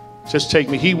 Just take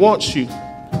me. He wants you.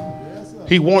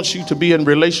 He wants you to be in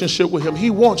relationship with him. He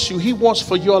wants you. He wants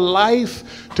for your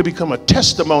life to become a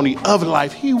testimony of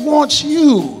life. He wants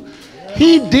you.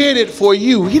 He did it for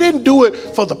you. He didn't do it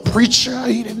for the preacher.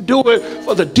 He didn't do it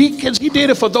for the deacons. He did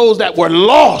it for those that were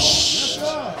lost.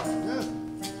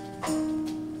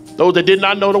 Those that did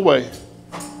not know the way.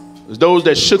 It was those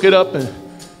that shook it up and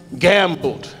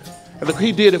gambled. And look,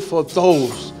 he did it for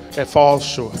those that fall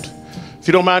short. If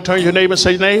you don't mind, turn to your neighbor and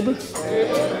say, neighbor,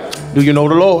 do you know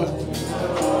the Lord?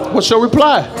 What's your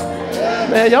reply?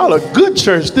 Man, y'all a good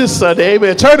church this Sunday.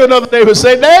 Amen. Turn to another neighbor and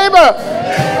say, neighbor,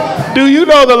 do you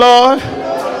know the Lord?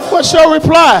 What's your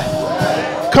reply?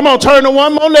 Come on, turn to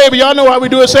one more neighbor. Y'all know how we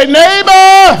do it. Say,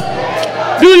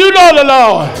 neighbor, do you know the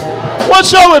Lord?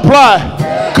 What's your reply?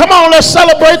 Come on, let's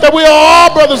celebrate that we are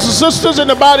all brothers and sisters in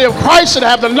the body of Christ and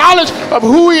have the knowledge of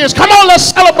who he is. Come on, let's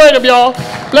celebrate him, y'all.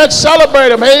 Let's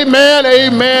celebrate him. Amen,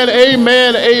 amen,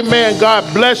 amen, amen.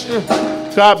 God bless you.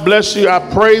 God bless you. I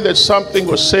pray that something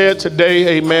was said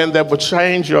today, amen, that would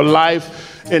change your life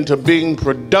into being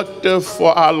productive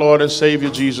for our Lord and Savior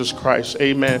Jesus Christ.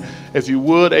 Amen. If you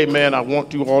would, amen, I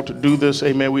want you all to do this.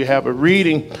 Amen. We have a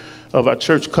reading of our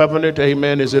church covenant.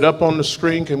 Amen. Is it up on the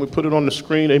screen? Can we put it on the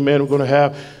screen? Amen. We're going to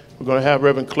have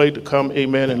Reverend Clay to come,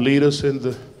 amen, and lead us in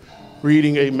the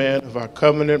reading, amen, of our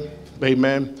covenant.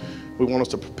 Amen. We want us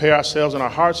to prepare ourselves in our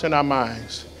hearts and our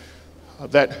minds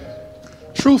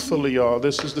that truthfully, y'all,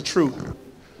 this is the truth.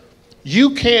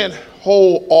 You can't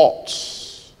hold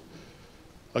alts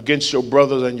against your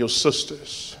brothers and your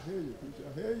sisters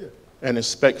and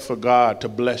expect for God to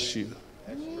bless you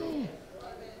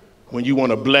when you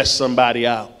want to bless somebody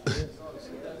out.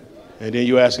 And then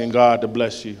you're asking God to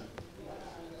bless you.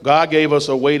 God gave us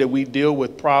a way that we deal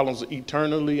with problems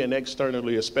eternally and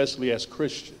externally, especially as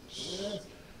Christians.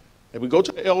 And we go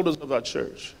to the elders of our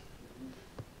church,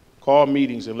 call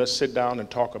meetings, and let's sit down and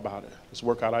talk about it. Let's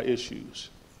work out our issues.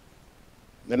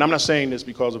 And I'm not saying this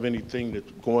because of anything that's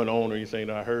going on or anything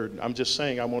that I heard. I'm just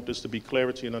saying I want this to be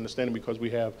clarity and understanding because we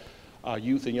have our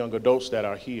youth and young adults that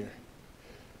are here.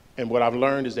 And what I've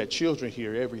learned is that children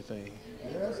hear everything.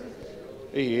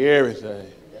 They hear everything.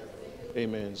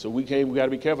 Amen. So we got to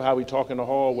be careful how we talk in the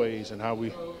hallways and how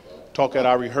we talk at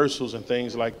our rehearsals and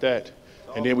things like that.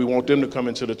 And then we want them to come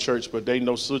into the church, but they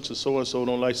know sister so-and-so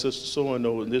don't like sister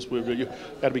so-and-so, and this way. You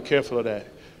got to be careful of that.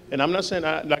 And I'm not saying,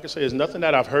 like I say, it's nothing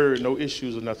that I've heard, no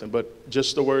issues or nothing, but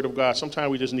just the word of God. Sometimes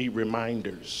we just need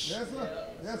reminders. Yes, sir.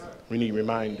 Yes, sir. We need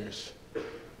reminders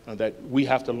that we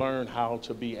have to learn how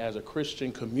to be as a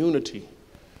Christian community.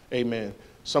 Amen.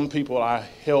 Some people are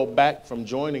held back from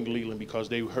joining Leland because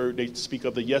they speak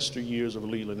of the yesteryears of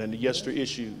Leland and the yester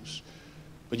issues.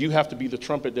 But you have to be the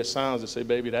trumpet that sounds and say,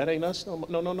 baby, that ain't us. No.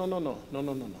 I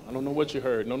don't know what you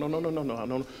heard. No. I don't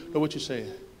know what you're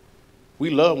saying. We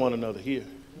love one another here.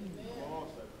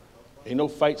 Ain't no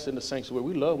fights in the sanctuary.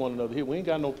 We love one another here. We ain't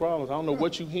got no problems. I don't know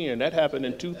what you're hearing. That happened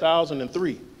in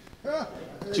 2003.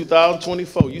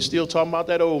 2024. You still talking about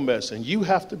that old mess. And you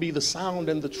have to be the sound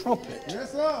and the trumpet.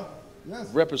 Yes, sir. Yes.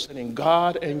 Representing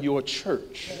God and your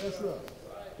church. Yes, sir.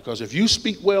 Because if you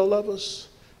speak well of us,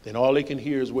 then all they can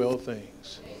hear is well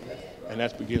things. And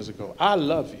that begins to go, I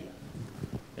love you,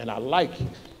 and I like you.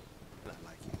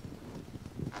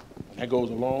 That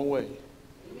goes a long way.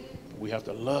 We have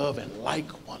to love and like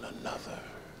one another.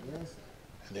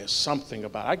 And there's something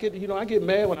about it. I get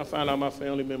mad when I find out my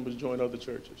family members join other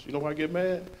churches. You know why I get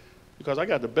mad? Because I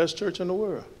got the best church in the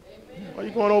world. Why are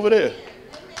you going over there?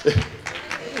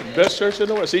 Best church in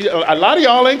the world. See, a lot of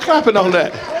y'all ain't clapping on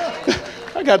that.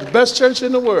 I got the best church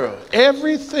in the world.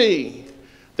 Everything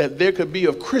that there could be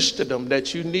of Christendom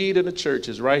that you need in a church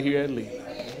is right here at Leland.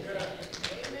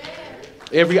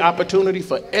 Every opportunity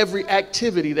for every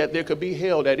activity that there could be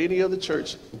held at any other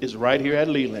church is right here at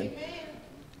Leland.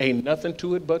 Ain't nothing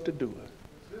to it but to do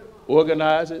it.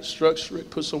 Organize it, structure it,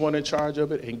 put someone in charge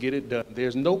of it, and get it done.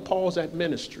 There's no pause at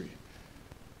ministry.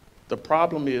 The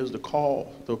problem is the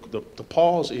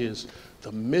pause is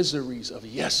the miseries of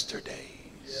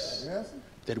yesterdays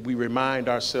that we remind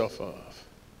ourselves of.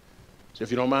 So if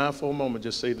you don't mind for a moment,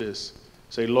 just say this.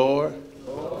 Say, Lord,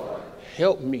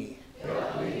 help me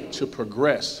to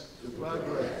progress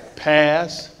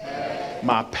past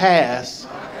my past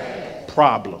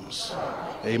problems.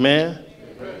 Amen.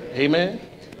 Amen.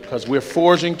 Because we're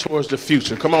forging towards the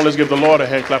future. Come on, let's give the Lord a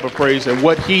hand clap of praise. And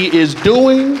what he is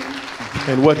doing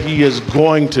and what he is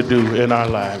going to do in our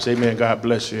lives. Amen. God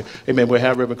bless you. Amen. We'll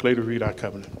have Reverend Clay to read our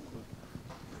covenant.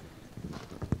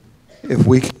 If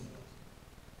we can.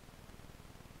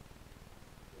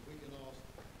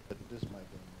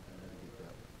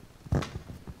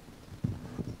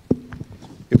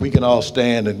 If we can all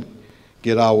stand and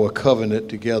get our covenant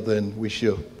together, and we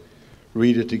shall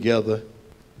read it together.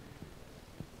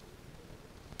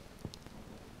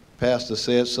 Pastor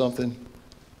said something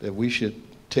that we should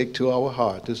take to our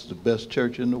heart. This is the best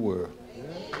church in the world.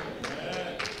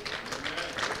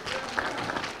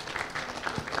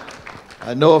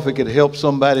 I know if it could help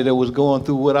somebody that was going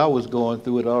through what I was going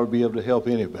through, it ought to be able to help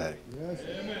anybody.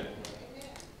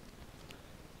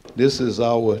 This is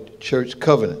our church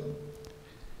covenant.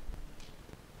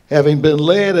 Having been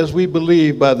led, as we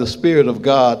believe, by the Spirit of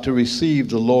God to receive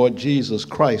the Lord Jesus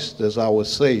Christ as our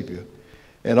Savior,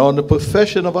 and on the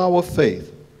profession of our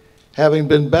faith, having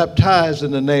been baptized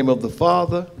in the name of the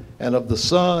Father, and of the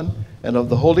Son, and of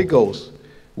the Holy Ghost,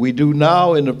 we do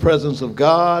now in the presence of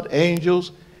God,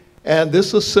 angels, and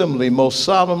this assembly most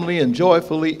solemnly and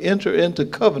joyfully enter into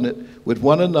covenant with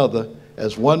one another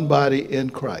as one body in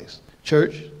Christ.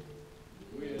 Church,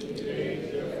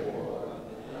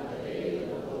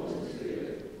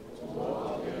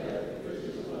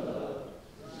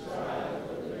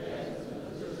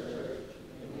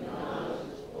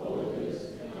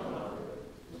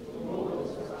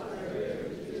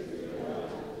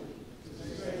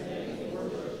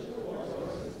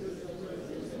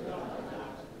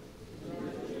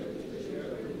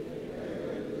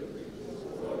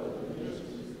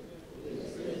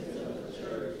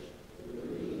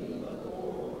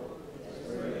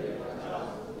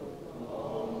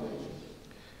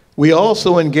 we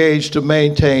also engage to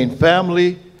maintain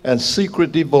family and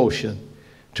secret devotion,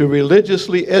 to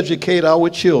religiously educate our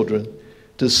children,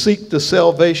 to seek the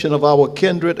salvation of our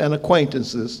kindred and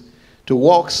acquaintances, to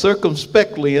walk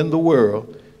circumspectly in the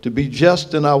world, to be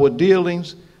just in our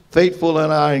dealings, faithful in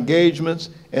our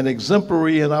engagements, and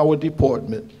exemplary in our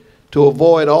deportment, to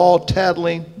avoid all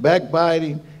tattling,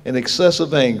 backbiting, and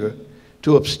excessive anger,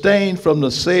 to abstain from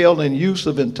the sale and use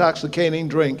of intoxicating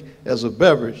drink as a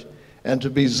beverage, and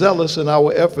to be zealous in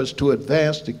our efforts to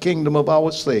advance the kingdom of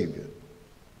our Savior.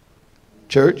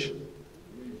 Church,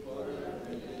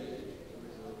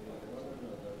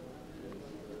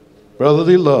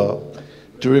 brotherly love,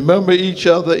 to remember each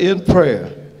other in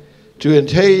prayer, to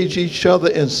engage each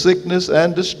other in sickness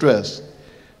and distress,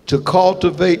 to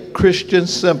cultivate Christian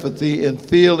sympathy in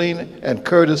feeling and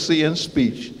courtesy in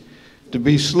speech, to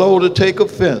be slow to take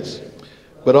offense,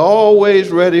 but always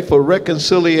ready for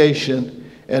reconciliation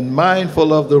and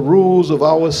mindful of the rules of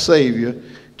our Savior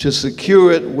to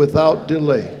secure it without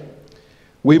delay.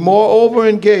 We moreover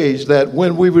engage that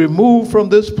when we remove from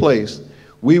this place,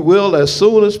 we will as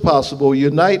soon as possible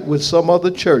unite with some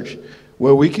other church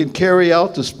where we can carry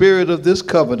out the spirit of this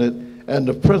covenant and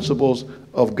the principles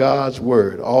of God's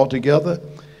word altogether.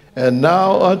 And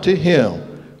now unto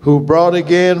him who brought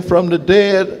again from the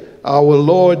dead our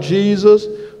Lord Jesus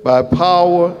by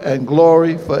power and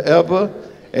glory forever.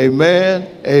 Amen,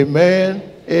 amen,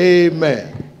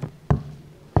 amen.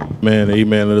 Amen,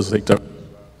 amen. Let us take that.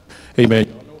 Amen.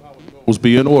 Y'all know how it goes.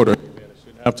 Be in order. Amen. I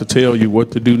shouldn't have to tell you what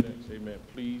to do next. Amen.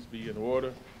 Please be in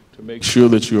order to make sure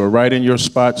that you are right in your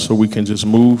spot so we can just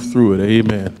move through it.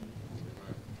 Amen.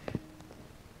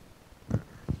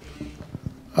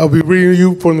 I'll be reading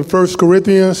you from the 1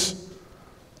 Corinthians,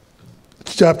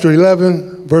 chapter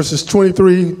 11, verses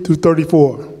 23 through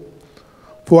 34.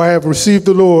 For I have received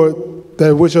the Lord,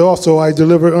 that which also I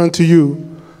delivered unto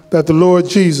you, that the Lord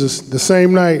Jesus, the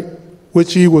same night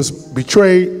which he was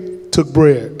betrayed, took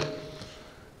bread.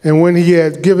 And when he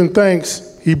had given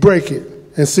thanks, he brake it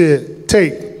and said,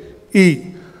 Take,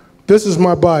 eat. This is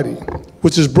my body,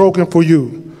 which is broken for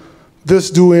you.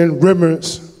 This do in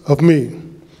remembrance of me.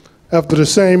 After the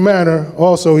same manner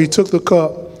also he took the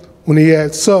cup when he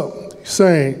had supped,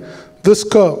 saying, This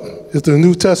cup is the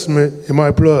New Testament in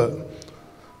my blood.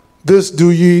 This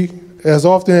do ye as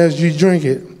often as ye drink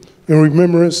it, in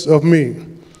remembrance of me.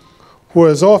 For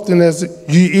as often as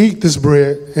ye eat this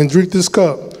bread and drink this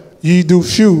cup, ye do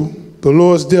shew the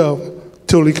Lord's death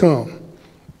till he come.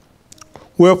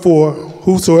 Wherefore,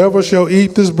 whosoever shall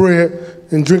eat this bread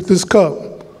and drink this cup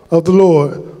of the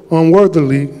Lord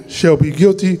unworthily shall be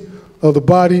guilty of the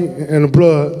body and the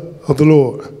blood of the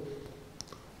Lord.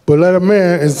 But let a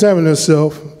man examine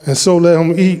himself, and so let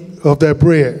him eat of that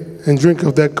bread and drink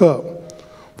of that cup.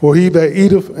 For he that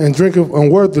eateth and drinketh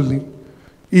unworthily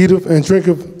eateth and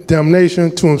drinketh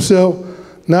damnation to himself,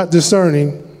 not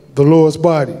discerning the Lord's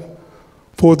body.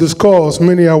 For this cause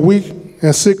many are weak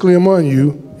and sickly among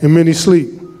you, and many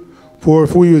sleep. For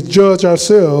if we would judge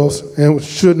ourselves and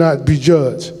should not be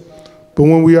judged, but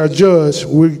when we are judged,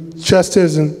 we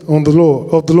chastising on the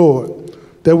Lord,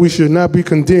 that we should not be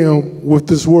condemned with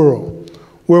this world.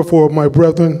 Wherefore, my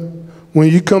brethren,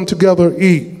 when ye come together,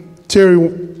 eat, tarry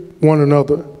one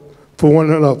another for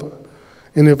one another.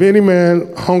 And if any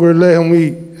man hunger, let him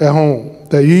eat at home,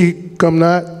 that ye come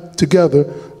not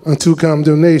together unto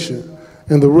condemnation.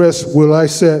 And the rest will I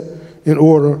set in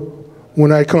order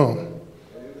when I come.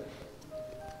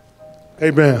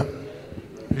 Amen.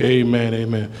 Amen,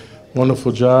 amen.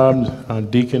 Wonderful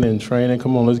job, deacon in training.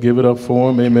 Come on, let's give it up for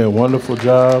him. Amen. Wonderful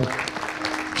job.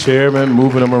 Chairman,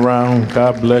 moving them around.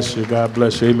 God bless you. God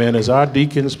bless you. Amen. As our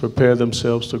deacons prepare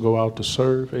themselves to go out to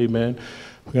serve, amen,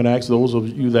 we're going to ask those of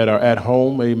you that are at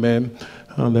home, amen,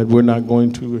 that we're not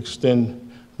going to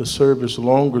extend the service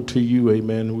longer to you,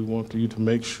 amen. We want you to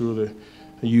make sure that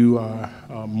you are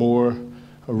more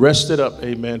rested up,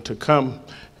 amen, to come.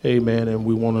 Amen, and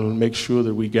we want to make sure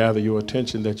that we gather your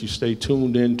attention, that you stay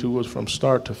tuned in to us from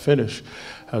start to finish.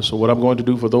 So what I'm going to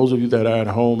do for those of you that are at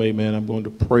home, amen, I'm going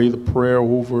to pray the prayer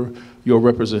over your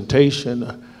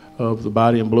representation of the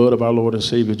body and blood of our Lord and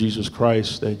Savior Jesus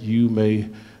Christ, that you may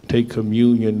take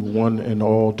communion one and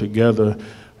all together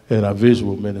in our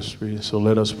visual ministry. So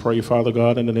let us pray. Father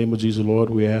God, in the name of Jesus,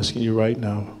 Lord, we're asking you right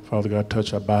now, Father God,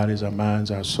 touch our bodies, our minds,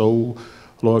 our soul.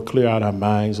 Lord, clear out our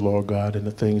minds, Lord God, and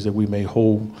the things that we may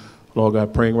hold. Lord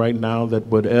God, praying right now that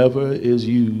whatever is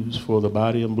used for the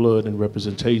body and blood and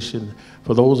representation,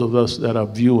 for those of us that are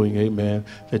viewing, amen,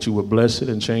 that you would bless it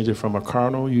and change it from a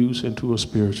carnal use into a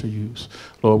spiritual use.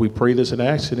 Lord, we pray this and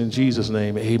ask it in Jesus'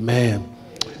 name. Amen.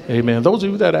 Amen. Those of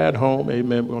you that are at home,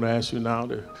 amen, we're going to ask you now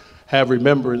to have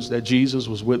remembrance that Jesus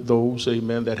was with those,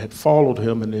 amen, that had followed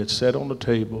him and they had sat on the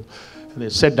table and they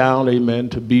had sat down, amen,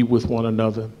 to be with one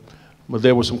another. But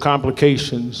there were some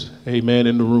complications, amen,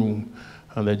 in the room,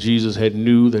 and that Jesus had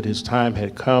knew that his time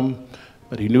had come,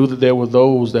 but he knew that there were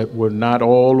those that were not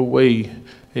all the way,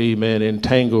 amen,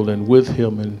 entangled and with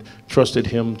him and trusted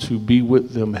him to be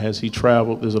with them as he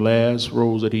traveled. There's the last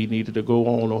road that he needed to go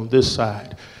on this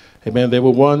side. Amen. There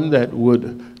were one that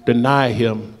would deny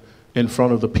him in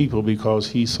front of the people because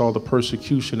he saw the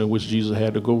persecution in which Jesus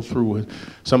had to go through. And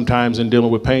sometimes in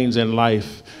dealing with pains in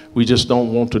life, we just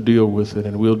don't want to deal with it,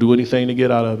 and we'll do anything to get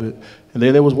out of it. And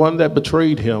then there was one that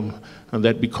betrayed him, and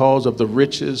that because of the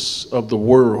riches of the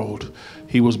world,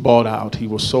 he was bought out, he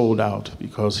was sold out,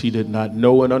 because he did not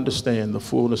know and understand the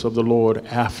fullness of the Lord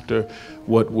after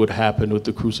what would happen with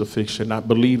the crucifixion, not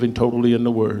believing totally in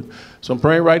the word. So I'm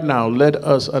praying right now, let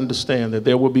us understand that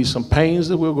there will be some pains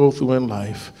that we'll go through in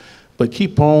life, but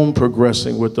keep on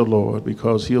progressing with the Lord,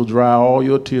 because he'll dry all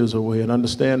your tears away. And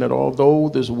understand that although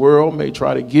this world may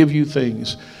try to give you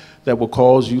things that will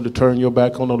cause you to turn your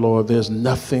back on the Lord, there's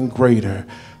nothing greater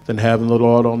than having the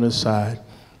Lord on his side.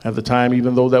 At the time,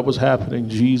 even though that was happening,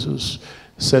 Jesus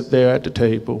sat there at the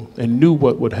table and knew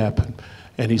what would happen.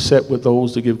 And he sat with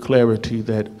those to give clarity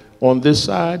that on this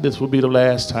side, this will be the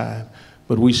last time,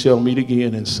 but we shall meet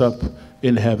again and sup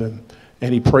in heaven.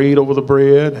 And he prayed over the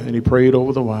bread and he prayed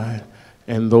over the wine.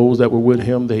 And those that were with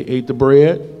him, they ate the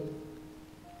bread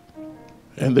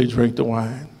and they drank the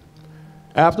wine.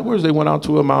 Afterwards, they went out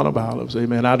to a Mount of Olives.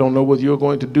 Amen. I don't know what you're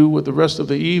going to do with the rest of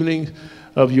the evening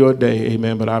of your day.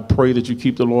 Amen. But I pray that you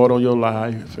keep the Lord on your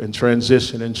life and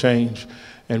transition and change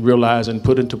and realize and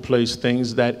put into place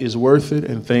things that is worth it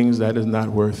and things that is not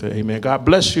worth it. Amen. God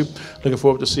bless you. Looking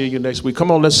forward to seeing you next week.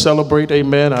 Come on, let's celebrate.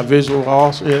 Amen. Our visual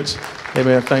audience.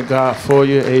 Amen. Thank God for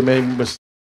you. Amen.